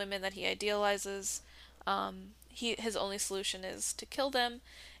these women that he idealizes, his only solution is to kill them.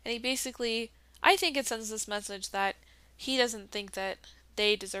 And he basically, I think it sends this message that he doesn't think that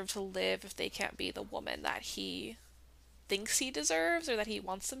they deserve to live if they can't be the woman that he thinks he deserves or that he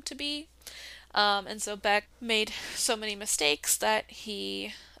wants them to be. And so Beck made so many mistakes that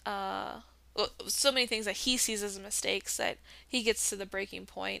so many things that he sees as mistakes that he gets to the breaking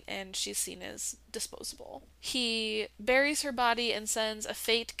point and she's seen as disposable. He buries her body and sends a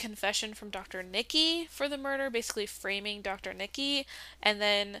fake confession from Dr. Nicky for the murder, basically framing Dr. Nicky, and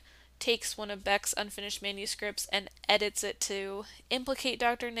then takes one of Beck's unfinished manuscripts and edits it to implicate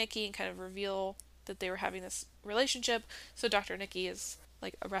Dr. Nicky and kind of reveal that they were having this relationship. So Dr. Nicky is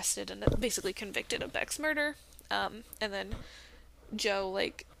like arrested and basically convicted of Beck's murder. And then Joe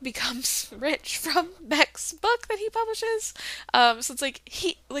like becomes rich from Beck's book that he publishes. So it's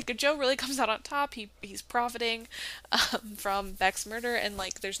like Joe really comes out on top. He's profiting from Beck's murder, and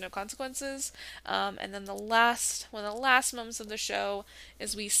like there's no consequences. And then one of the last moments of the show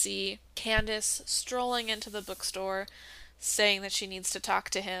is we see Candace strolling into the bookstore, saying that she needs to talk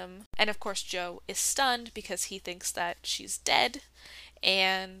to him. And of course, Joe is stunned because he thinks that she's dead,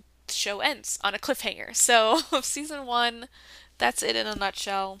 and the show ends on a cliffhanger. So, season 1, that's it in a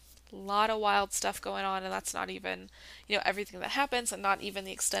nutshell. A lot of wild stuff going on, and that's not even, everything that happens, and not even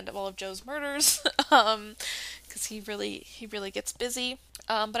the extent of all of Joe's murders, because he really gets busy.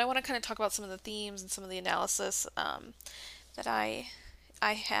 But I want to kind of talk about some of the themes and some of the analysis that I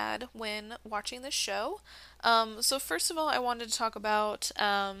had when watching this show. So first of all, I wanted to talk about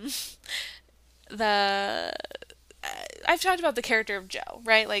the I've talked about the character of Joe,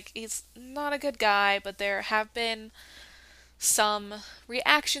 right? Like, he's not a good guy, but there have been some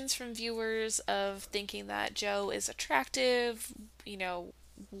reactions from viewers of thinking that Joe is attractive,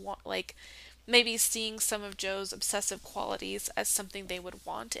 like maybe seeing some of Joe's obsessive qualities as something they would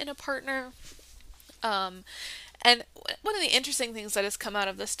want in a partner. And one of the interesting things that has come out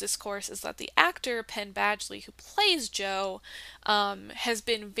of this discourse is that the actor Penn Badgley, who plays Joe, has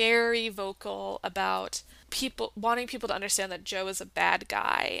been very vocal about wanting people to understand that Joe is a bad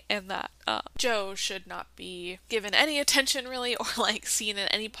guy and that Joe should not be given any attention really, or like seen in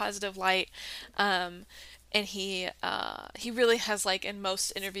any positive light. And he really has, like, in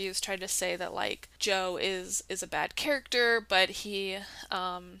most interviews tried to say that like Joe is a bad character, but and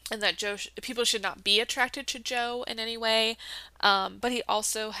that people should not be attracted to Joe in any way. But he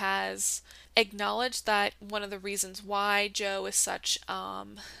also has acknowledged that one of the reasons why Joe is such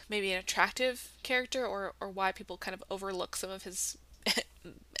maybe an attractive character, or why people kind of overlook some of his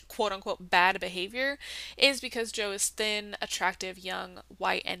quote unquote bad behavior, is because Joe is thin, attractive, young,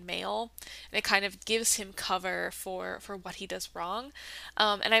 white, and male, and it kind of gives him cover for what he does wrong.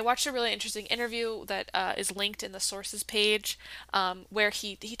 And I watched a really interesting interview that is linked in the sources page, where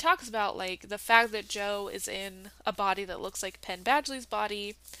he talks about like the fact that Joe is in a body that looks like Penn Badgley's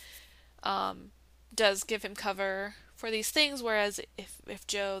body does give him cover for these things, whereas if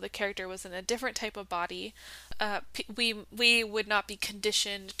Joe, the character, was in a different type of body, we would not be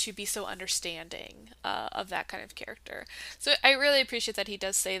conditioned to be so understanding of that kind of character. So I really appreciate that he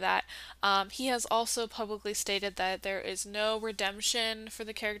does say that. He has also publicly stated that there is no redemption for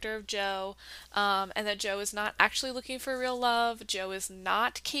the character of Joe, and that Joe is not actually looking for real love. Joe is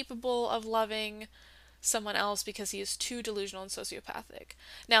not capable of loving someone else because he is too delusional and sociopathic.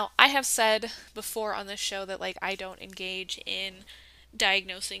 Now, I have said before on this show that like I don't engage in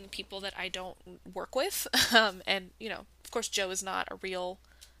diagnosing people that I don't work with. And of course Joe is not a real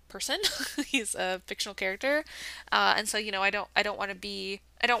person. He's a fictional character. And so, I don't want to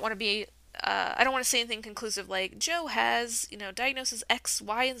say anything conclusive like Joe has, diagnosis X,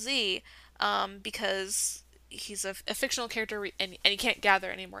 Y, and Z, because he's a fictional character, and he can't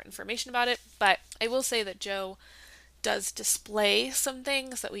gather any more information about it. But I will say that Joe does display some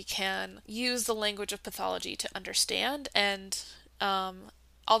things that we can use the language of pathology to understand. And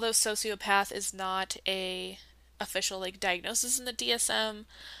although sociopath is not a official like diagnosis in the DSM,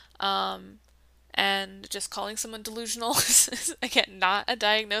 and just calling someone delusional is again not a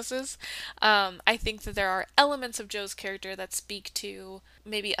diagnosis, I think that there are elements of Joe's character that speak to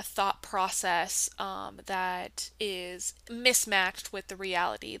maybe a thought process that is mismatched with the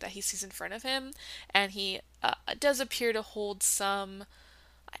reality that he sees in front of him, and he does appear to hold some,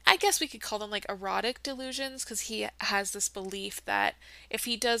 I guess we could call them like erotic delusions, because he has this belief that if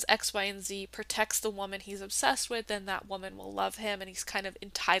he does X, Y, and Z, protects the woman he's obsessed with, then that woman will love him, and he's kind of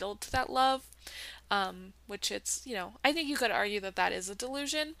entitled to that love. Which it's, I think you could argue that that is a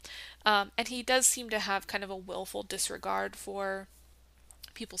delusion. And he does seem to have kind of a willful disregard for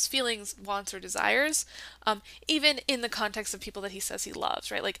people's feelings, wants, or desires, even in the context of people that he says he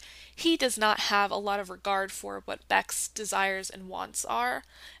loves, right? Like, he does not have a lot of regard for what Beck's desires and wants are,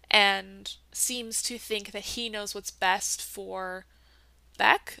 and seems to think that he knows what's best for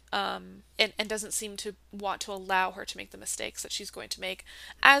Beck, and doesn't seem to want to allow her to make the mistakes that she's going to make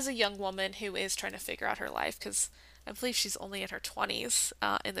as a young woman who is trying to figure out her life, because I believe she's only in her 20s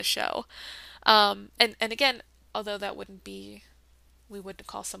in the show. And again, although that wouldn't be, we wouldn't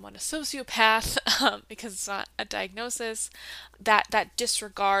call someone a sociopath because it's not a diagnosis, that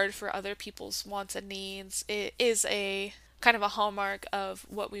disregard for other people's wants and needs is a kind of a hallmark of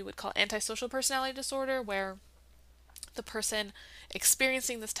what we would call antisocial personality disorder, where the person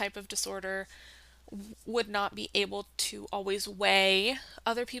experiencing this type of disorder would not be able to always weigh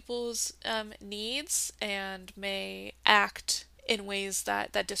other people's needs, and may act in ways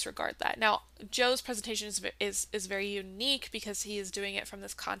that disregard that. Now, Joe's presentation is very unique because he is doing it from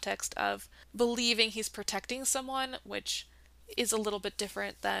this context of believing he's protecting someone, which is a little bit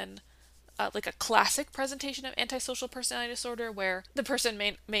different than like a classic presentation of antisocial personality disorder, where the person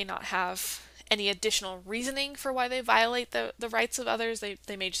may not have any additional reasoning for why they violate the rights of others.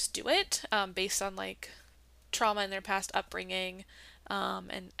 They may just do it based on like trauma in their past upbringing,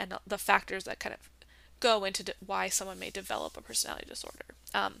 and the factors that kind of go into why someone may develop a personality disorder.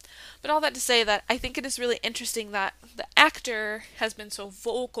 But all that to say that I think it is really interesting that the actor has been so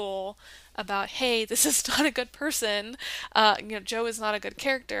vocal about, hey, this is not a good person. Joe is not a good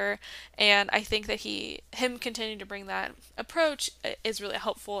character, and I think that him continuing to bring that approach is really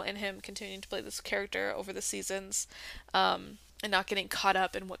helpful in him continuing to play this character over the seasons, and not getting caught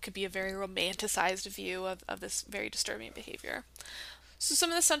up in what could be a very romanticized view of this very disturbing behavior. So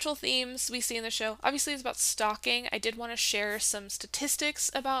some of the central themes we see in the show, obviously, is about stalking. I did want to share some statistics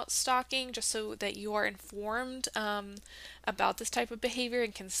about stalking just so that you are informed about this type of behavior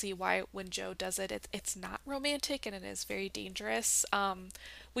and can see why when Joe does it, it's not romantic and it is very dangerous.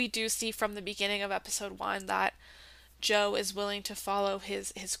 We do see from the beginning of episode 1 that Joe is willing to follow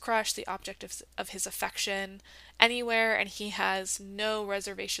his crush, the object of his affection, anywhere, and he has no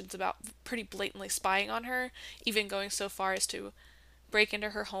reservations about pretty blatantly spying on her, even going so far as to break into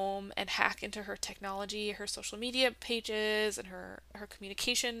her home and hack into her technology, her social media pages, and her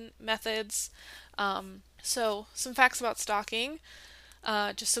communication methods. So some facts about stalking,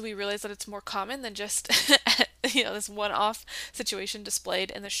 just so we realize that it's more common than just this one-off situation displayed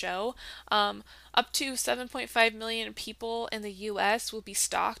in the show. Up to 7.5 million people in the U.S. will be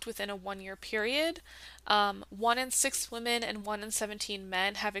stalked within a 1-year period. 1 in 6 women and 1 in 17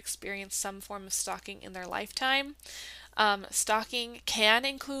 men have experienced some form of stalking in their lifetime. Stalking can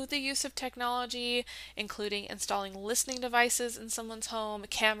include the use of technology, including installing listening devices in someone's home,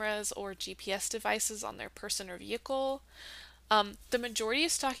 cameras, or GPS devices on their person or vehicle. The majority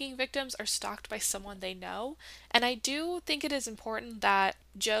of stalking victims are stalked by someone they know, and I do think it is important that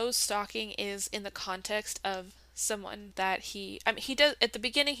Joe's stalking is in the context of someone that he does, at the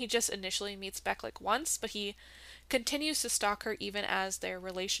beginning he just initially meets Beck like once, but he continues to stalk her even as their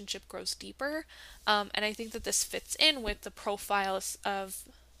relationship grows deeper. And I think that this fits in with the profiles of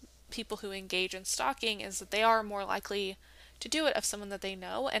people who engage in stalking, is that they are more likely to do it of someone that they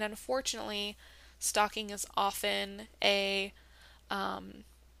know. And unfortunately, stalking is often a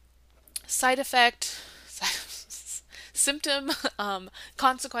side effect, symptom,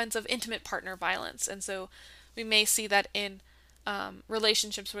 consequence of intimate partner violence. And so we may see that in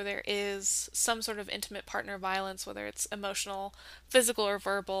relationships where there is some sort of intimate partner violence, whether it's emotional, physical, or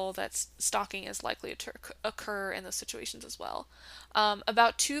verbal, that stalking is likely to occur in those situations as well.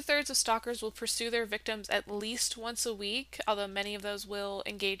 About 2/3 of stalkers will pursue their victims at least once a week, although many of those will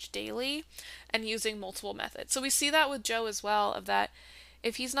engage daily and using multiple methods. So we see that with Joe as well, of that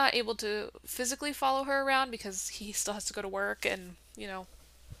if he's not able to physically follow her around because he still has to go to work and,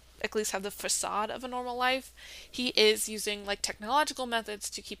 at least have the facade of a normal life, he is using like technological methods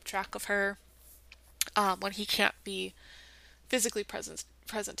to keep track of her when he can't be physically present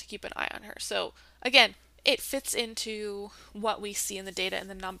to keep an eye on her. So again, it fits into what we see in the data and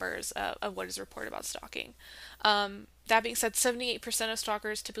the numbers of what is reported about stalking. That being said, 78% of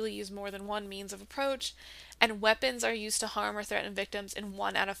stalkers typically use more than one means of approach, and weapons are used to harm or threaten victims in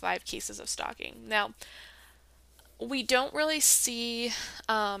 1 out of 5 cases of stalking. Now, we don't really see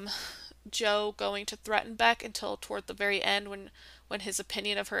Joe going to threaten Beck until toward the very end, when his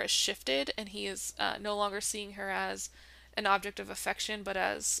opinion of her has shifted and he is no longer seeing her as an object of affection, but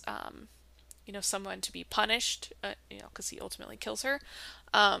as someone to be punished, because he ultimately kills her.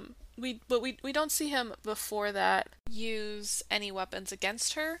 We don't see him before that use any weapons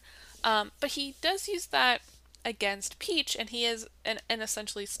against her, but he does use that against Peach, and he is and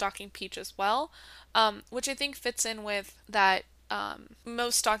essentially stalking Peach as well, which I think fits in with that.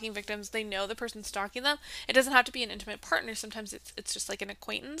 Most stalking victims, they know the person stalking them. It doesn't have to be an intimate partner. Sometimes it's just like an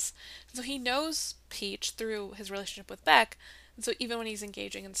acquaintance. And so he knows Peach through his relationship with Beck. And so even when he's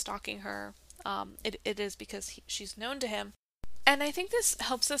engaging and stalking her, it is because she's known to him. And I think this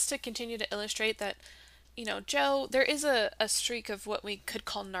helps us to continue to illustrate that, Joe, there is a streak of what we could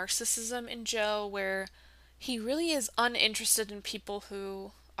call narcissism in Joe, where he really is uninterested in people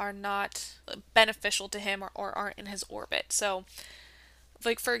who are not beneficial to him or aren't in his orbit. So,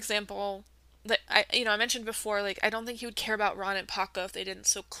 like, for example, I mentioned before, like, I don't think he would care about Ron and Paco if they didn't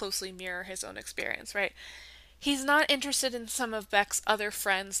so closely mirror his own experience, right? He's not interested in some of Beck's other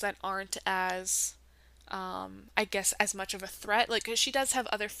friends that aren't as I guess, as much of a threat. Like, 'cause she does have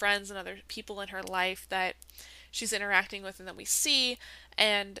other friends and other people in her life that she's interacting with and that we see,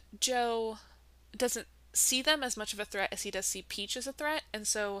 and Joe doesn't see them as much of a threat as he does see Peach as a threat, and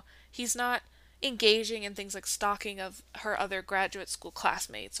so he's not engaging in things like stalking of her other graduate school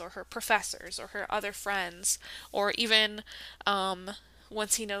classmates or her professors or her other friends, or even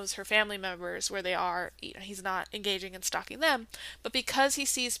once he knows her family members where they are, he's not engaging in stalking them. But because he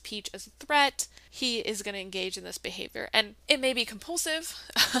sees Peach as a threat, he is going to engage in this behavior. And it may be compulsive.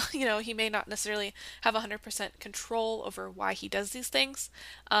 He may not necessarily have 100% control over why he does these things.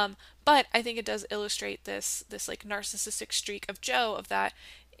 But I think it does illustrate this like narcissistic streak of Joe, of that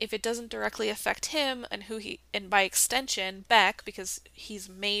if it doesn't directly affect him and by extension Beck, because he's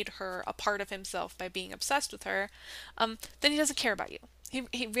made her a part of himself by being obsessed with her, then he doesn't care about you.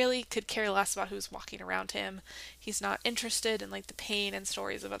 He really could care less about who's walking around him. He's not interested in like the pain and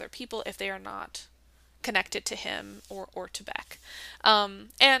stories of other people if they are not connected to him or to Beck.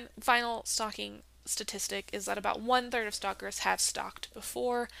 And final stalking statistic is that about 1/3 of stalkers have stalked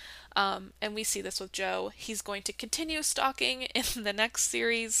before, and we see this with Joe. He's going to continue stalking in the next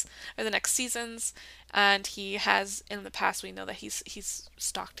series or the next seasons, and he has in the past. We know that he's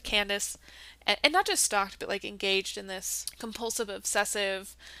stalked Candace, and not just stalked, but like engaged in this compulsive,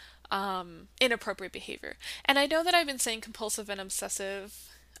 obsessive, inappropriate behavior. And I know that I've been saying compulsive and obsessive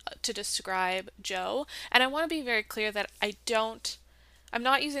to describe Joe, and I want to be very clear that I'm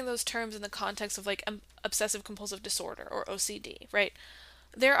not using those terms in the context of like obsessive compulsive disorder or OCD, right?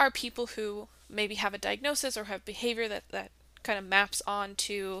 There are people who maybe have a diagnosis or have behavior that kind of maps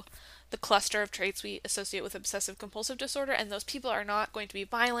onto the cluster of traits we associate with obsessive compulsive disorder, and those people are not going to be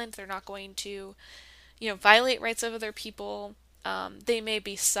violent. They're not going to, violate rights of other people. They may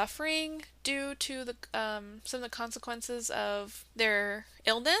be suffering due to some of the consequences of their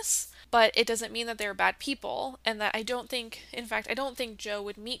illness, but it doesn't mean that they're bad people, and that I don't think Joe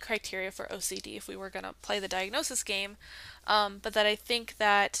would meet criteria for OCD if we were going to play the diagnosis game, but that I think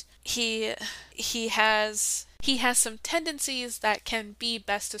that he has some tendencies that can be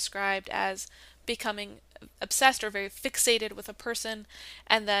best described as becoming obsessed or very fixated with a person,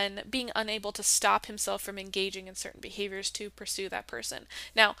 and then being unable to stop himself from engaging in certain behaviors to pursue that person.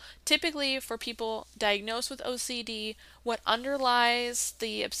 Now, typically for people diagnosed with OCD, what underlies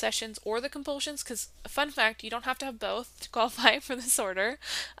the obsessions or the compulsions, because fun fact, you don't have to have both to qualify for this order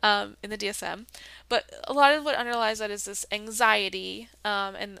in the DSM, but a lot of what underlies that is this anxiety,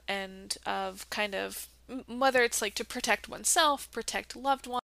 and of kind of whether it's like to protect oneself, protect loved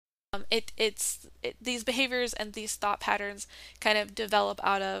ones. These behaviors and these thought patterns kind of develop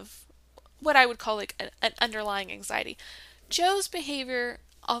out of what I would call like an underlying anxiety. Joe's behavior,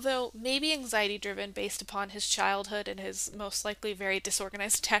 although maybe anxiety driven based upon his childhood and his most likely very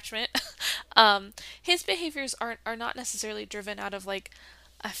disorganized attachment, his behaviors are not necessarily driven out of like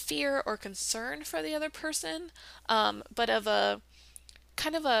a fear or concern for the other person, but of a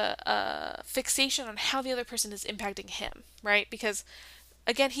kind of a fixation on how the other person is impacting him, right? Because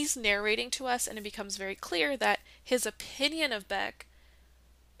again, he's narrating to us, and it becomes very clear that his opinion of Beck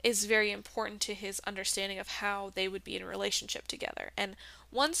is very important to his understanding of how they would be in a relationship together. And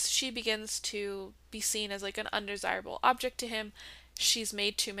once she begins to be seen as like an undesirable object to him, she's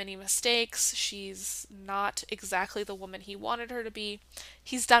made too many mistakes, she's not exactly the woman he wanted her to be,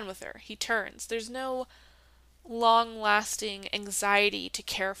 he's done with her. He turns. There's no long-lasting anxiety to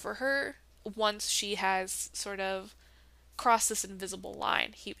care for her once she has sort of cross this invisible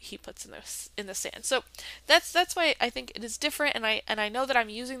line he puts in the sand. So that's why I think it is different, and I know that I'm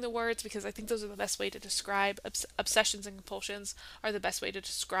using the words because I think those are the best way to describe obsessions and compulsions, are the best way to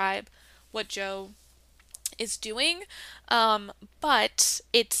describe what Joe is doing, but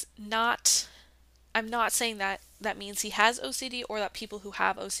it's not, I'm not saying that that means he has OCD, or that people who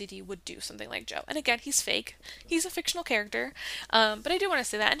have OCD would do something like Joe. And again, he's fake. He's a fictional character. But I do want to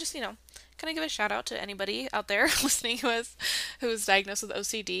say that, and just, can I give a shout out to anybody out there listening who is diagnosed with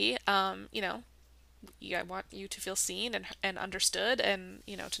OCD? I want you to feel seen and understood, and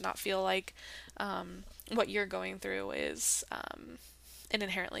to not feel like what you're going through is an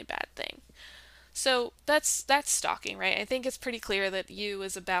inherently bad thing. So that's stalking, right? I think it's pretty clear that You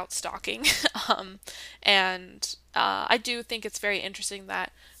is about stalking, and I do think it's very interesting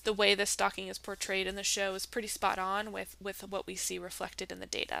that the way this stalking is portrayed in the show is pretty spot on with what we see reflected in the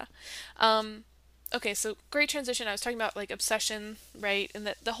data. Okay, so great transition. I was talking about like obsession, right?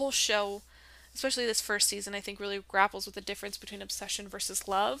 And the whole show, especially this first season, I think really grapples with the difference between obsession versus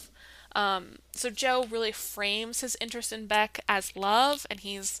love. So Joe really frames his interest in Beck as love, and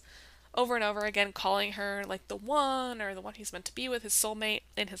he's over and over again calling her like the one, or the one he's meant to be with, his soulmate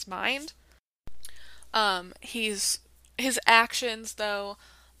in his mind. His actions, though,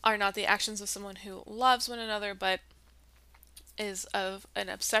 are not the actions of someone who loves one another, but is of an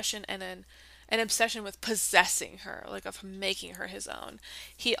obsession, and an obsession with possessing her, like of making her his own.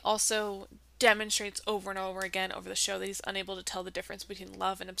 He also demonstrates over and over again over the show that he's unable to tell the difference between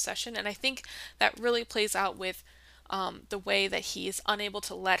love and obsession, and I think that really plays out with the way that he's unable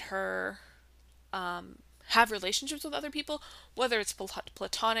to let her have relationships with other people, whether it's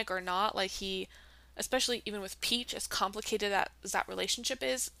platonic or not. Like he, especially even with Peach, as complicated as that relationship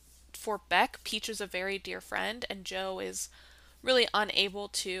is, for Beck, Peach is a very dear friend, and Joe is really unable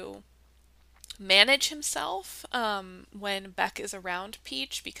to manage himself when Beck is around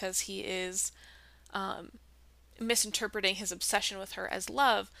Peach, because he is misinterpreting his obsession with her as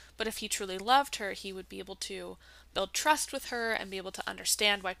love. But if he truly loved her, he would be able to build trust with her and be able to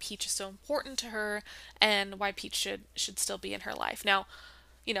understand why Peach is so important to her, and why Peach should still be in her life. Now,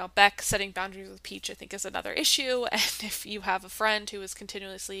 Beck setting boundaries with Peach, I think, is another issue. And if you have a friend who is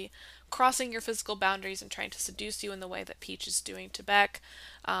continuously crossing your physical boundaries and trying to seduce you in the way that Peach is doing to Beck,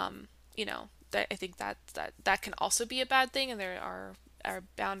 that I think that can also be a bad thing, and there are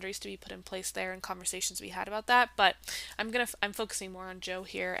boundaries to be put in place there, and conversations to be had about that. But I'm focusing more on Joe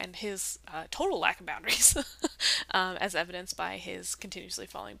here and his total lack of boundaries, as evidenced by his continuously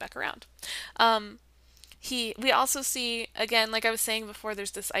following Beck around. We also see, again, like I was saying before,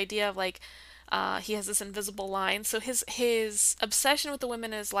 there's this idea of like he has this invisible line. So his obsession with the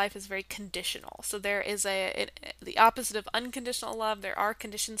women in his life is very conditional. So there is the opposite of unconditional love. There are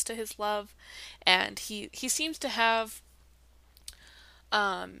conditions to his love, and he seems to have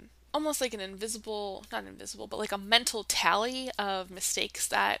almost like not invisible, but like a mental tally of mistakes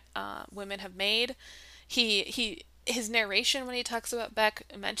that women have made. His narration when he talks about Beck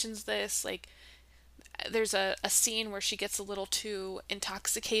mentions this, like there's a scene where she gets a little too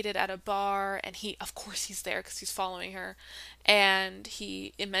intoxicated at a bar, and of course he's there because he's following her, and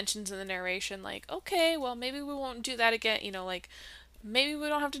it mentions in the narration like, okay, well, maybe we won't do that again, like maybe we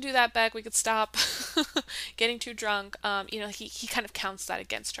don't have to do that, Beck, we could stop getting too drunk. He kind of counts that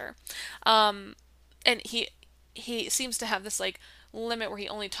against her, and he seems to have this like limit where he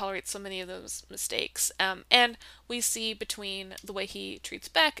only tolerates so many of those mistakes. And we see between the way he treats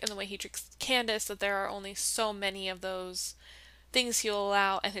Beck and the way he treats Candace that there are only so many of those things he'll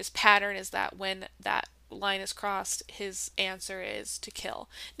allow, and his pattern is that when that line is crossed, his answer is to kill.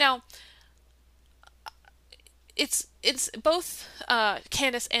 Now, it's both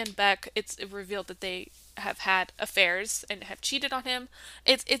Candace and Beck, it's revealed that they have had affairs and have cheated on him.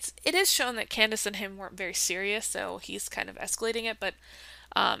 It is shown that Candace and him weren't very serious, so he's kind of escalating it, but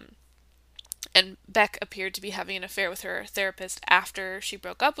and Beck appeared to be having an affair with her therapist after she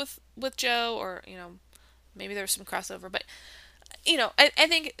broke up with Joe, or maybe there was some crossover, but I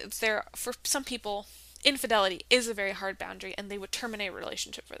think for some people, infidelity is a very hard boundary, and they would terminate a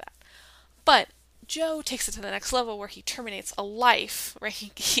relationship for that. But Joe takes it to the next level, where he terminates a life, right?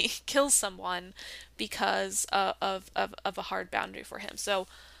 He kills someone because of a hard boundary for him. So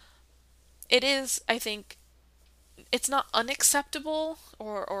it is, I think, it's not unacceptable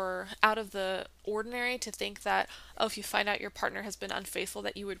or out of the ordinary to think that, if you find out your partner has been unfaithful,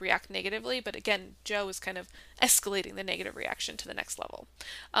 that you would react negatively. But again, Joe is kind of escalating the negative reaction to the next level.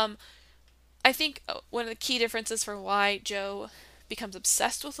 I think one of the key differences for why Joe becomes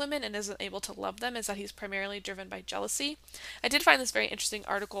obsessed with women and isn't able to love them is that he's primarily driven by jealousy. I did find this very interesting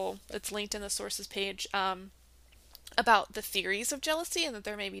article that's linked in the sources page about the theories of jealousy, and that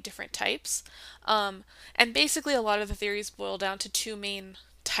there may be different types. And basically a lot of the theories boil down to two main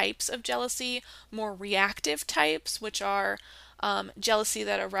types of jealousy: more reactive types, which are jealousy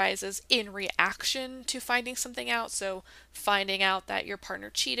that arises in reaction to finding something out. So finding out that your partner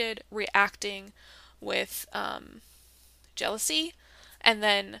cheated, reacting with jealousy, and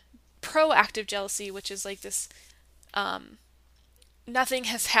then proactive jealousy, which is like this nothing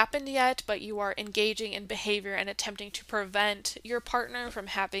has happened yet, but you are engaging in behavior and attempting to prevent your partner from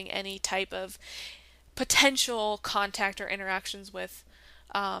having any type of potential contact or interactions with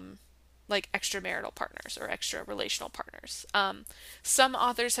like extramarital partners or extra relational partners. Some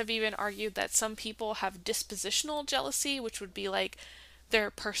authors have even argued that some people have dispositional jealousy, which would be like their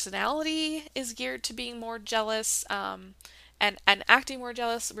personality is geared to being more jealous, and acting more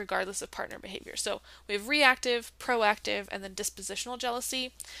jealous regardless of partner behavior. So we have reactive, proactive, and then dispositional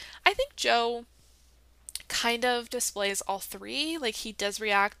jealousy. I think Joe kind of displays all three. Like, he does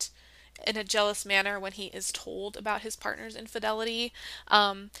react in a jealous manner when he is told about his partner's infidelity.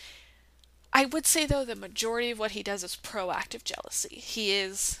 I would say, though, the majority of what he does is proactive jealousy. He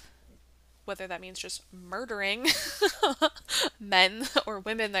is, whether that means just murdering men or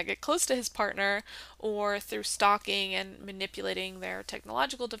women that get close to his partner, or through stalking and manipulating their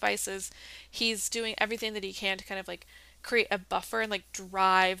technological devices, he's doing everything that he can to kind of like create a buffer and like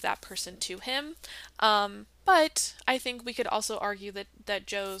drive that person to him. But I think we could also argue that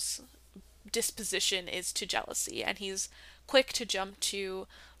Joe's disposition is to jealousy, and he's quick to jump to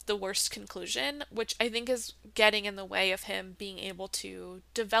the worst conclusion, which I think is getting in the way of him being able to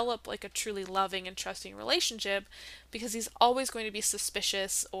develop like a truly loving and trusting relationship, because he's always going to be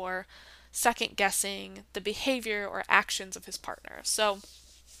suspicious or second guessing the behavior or actions of his partner. So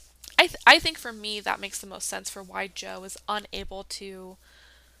I think for me that makes the most sense for why Joe is unable to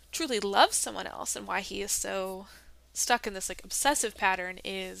truly love someone else, and why he is so stuck in this like obsessive pattern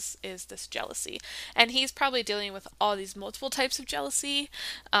is this jealousy. And he's probably dealing with all these multiple types of jealousy,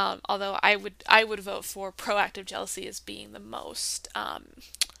 although I would vote for proactive jealousy as being the most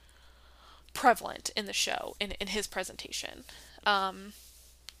prevalent in the show, in his presentation. And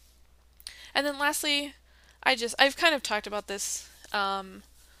then lastly, I've kind of talked about this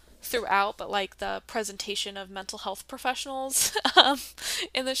throughout, but like the presentation of mental health professionals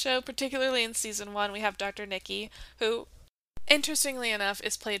in the show, particularly in season 1, we have Dr. Nikki, who, interestingly enough,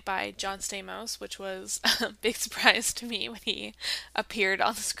 is played by John Stamos, which was a big surprise to me when he appeared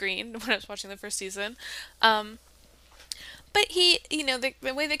on the screen when I was watching the first season. But he,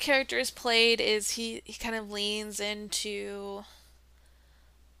 the way the character is played is he kind of leans into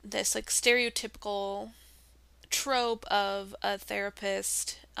this like stereotypical trope of a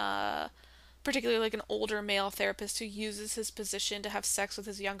therapist, particularly like an older male therapist who uses his position to have sex with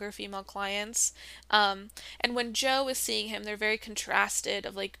his younger female clients. And when Joe is seeing him, they're very contrasted.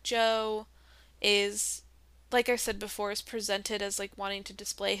 Of like, Joe is, like I said before, is presented as like wanting to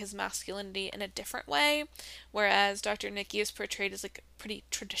display his masculinity in a different way, whereas Dr. Nikki is portrayed as like pretty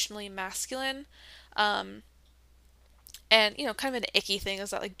traditionally masculine. And kind of an icky thing is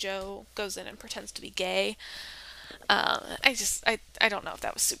that like Joe goes in and pretends to be gay. I don't know if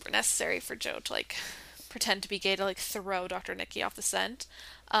that was super necessary for Joe to like pretend to be gay to like throw Dr. Nikki off the scent.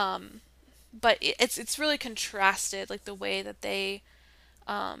 But it's really contrasted, like the way that they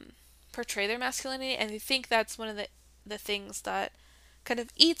portray their masculinity, and I think that's one of the things that kind of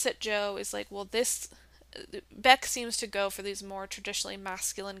eats at Joe is like, well, this Beck seems to go for these more traditionally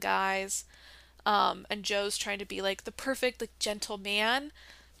masculine guys, and Joe's trying to be like the perfect like gentleman,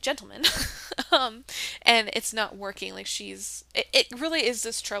 and it's not working. Like it really is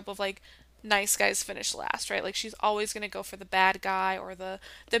this trope of like nice guys finish last, right? Like she's always gonna go for the bad guy or the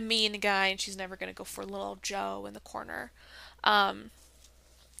mean guy, and she's never gonna go for little Joe in the corner.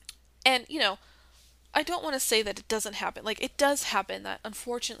 And I don't want to say that it doesn't happen. Like, it does happen that,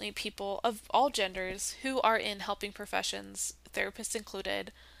 unfortunately, people of all genders who are in helping professions, therapists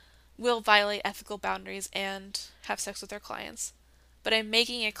included, will violate ethical boundaries and have sex with their clients. But I'm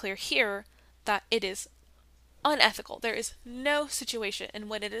making it clear here that it is unethical. There is no situation in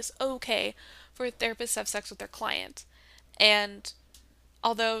which it is okay for therapists to have sex with their client. And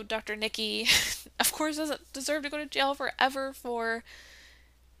although Dr. Nikki, of course, doesn't deserve to go to jail forever for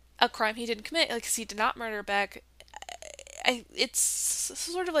a crime he didn't commit, like, 'cause he did not murder Beck, it's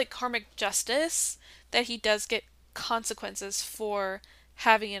sort of like karmic justice that he does get consequences for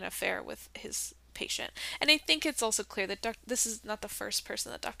having an affair with his patient. And I think it's also clear that this is not the first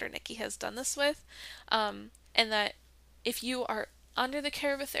person that Dr. Nikki has done this with, and that if you are under the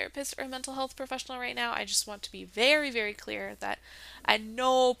care of a therapist or a mental health professional right now, I just want to be very, very clear that at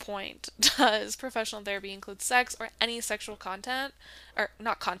no point does professional therapy include sex or any sexual content, or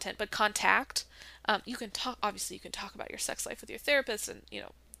not content, but contact. You can talk about your sex life with your therapist and,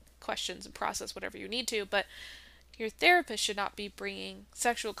 questions and process whatever you need to, but your therapist should not be bringing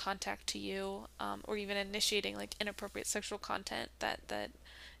sexual contact to you, or even initiating like inappropriate sexual content that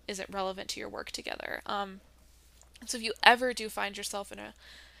is it relevant to your work together? So if you ever do find yourself in a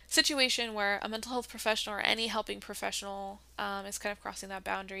situation where a mental health professional or any helping professional is kind of crossing that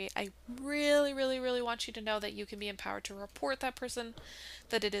boundary, I really, really, really want you to know that you can be empowered to report that person,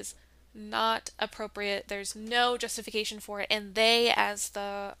 that it is not appropriate. There's no justification for it, and they, as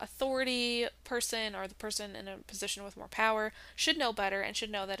the authority person or the person in a position with more power, should know better and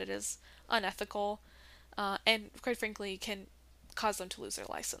should know that it is unethical, and quite frankly can cause them to lose their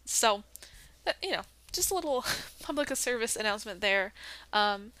license. So, just a little public service announcement there.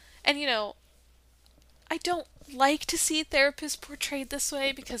 I don't like to see therapists portrayed this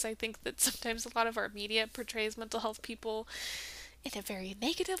way, because I think that sometimes a lot of our media portrays mental health people in a very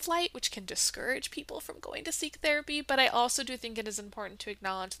negative light, which can discourage people from going to seek therapy. But I also do think it is important to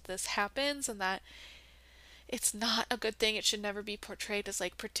acknowledge that this happens and that it's not a good thing. It should never be portrayed as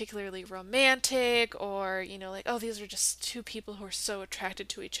like particularly romantic, or, like, oh, these are just two people who are so attracted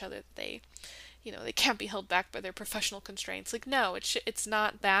to each other that they can't be held back by their professional constraints. Like, no, it's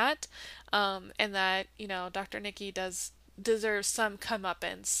not that. And that, Dr. Nikki deserves some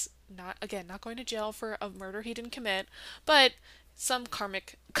comeuppance. Not going to jail for a murder he didn't commit, but some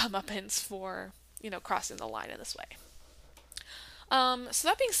karmic comeuppance for, crossing the line in this way. So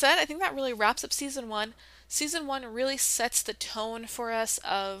that being said, I think that really wraps up season 1. Season 1 really sets the tone for us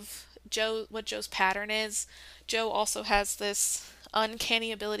of what Joe's pattern is. Joe also has this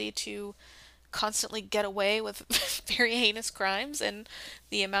uncanny ability to constantly get away with very heinous crimes, and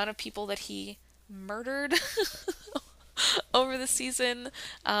the amount of people that he murdered over the season,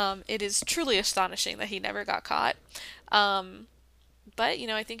 it is truly astonishing that he never got caught. But,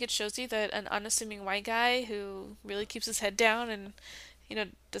 I think it shows you that an unassuming white guy who really keeps his head down and,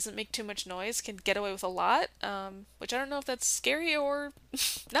 doesn't make too much noise can get away with a lot, which I don't know if that's scary or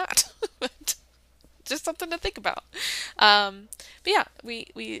not, but just something to think about. But yeah,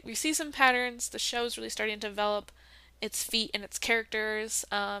 we see some patterns. The show's really starting to develop its feet and its characters.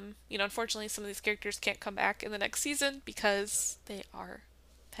 Unfortunately, some of these characters can't come back in the next season because they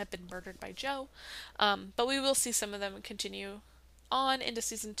have been murdered by Joe. But we will see some of them continue on into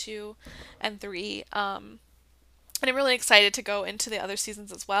season 2 and 3. And I'm really excited to go into the other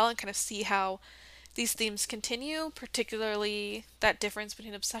seasons as well and kind of see how these themes continue, particularly that difference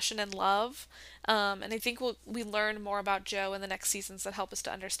between obsession and love. And I think we learn more about Joe in the next seasons that help us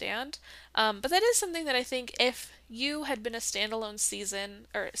to understand. But that is something that I think if you had been a standalone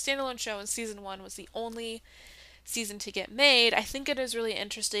show and season 1 was the only season to get made, I think it is really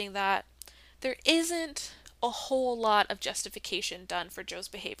interesting that there isn't a whole lot of justification done for Joe's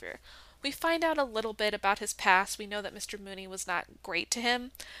behavior. We find out a little bit about his past. We know that Mr. Mooney was not great to him.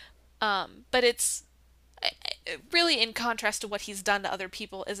 But it's really, in contrast to what he's done to other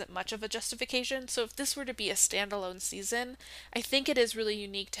people, isn't much of a justification. So if this were to be a standalone season, I think it is really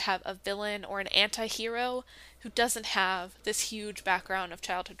unique to have a villain or an anti-hero who doesn't have this huge background of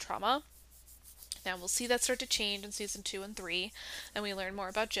childhood trauma. Now we'll see that start to change in season 2 and 3, and we learn more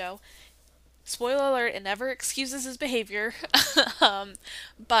about Joe. Spoiler alert, it never excuses his behavior,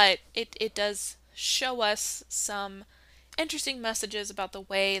 but it does show us some interesting messages about the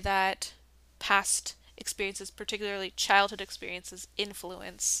way that past experiences, particularly childhood experiences,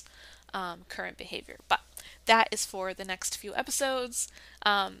 influence current behavior. But that is for the next few episodes.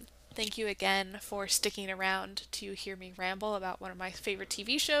 Thank you again for sticking around to hear me ramble about one of my favorite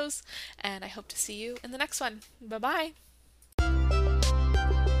TV shows, and I hope to see you in the next one. Bye-bye!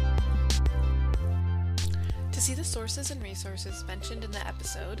 To see the sources and resources mentioned in the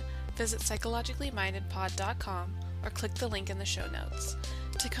episode, visit psychologicallymindedpod.com or click the link in the show notes.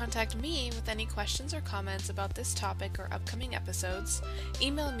 To contact me with any questions or comments about this topic or upcoming episodes,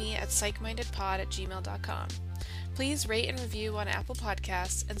 email me at psychmindedpod@gmail.com. Please rate and review on Apple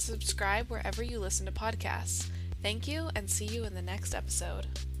Podcasts and subscribe wherever you listen to podcasts. Thank you, and see you in the next episode.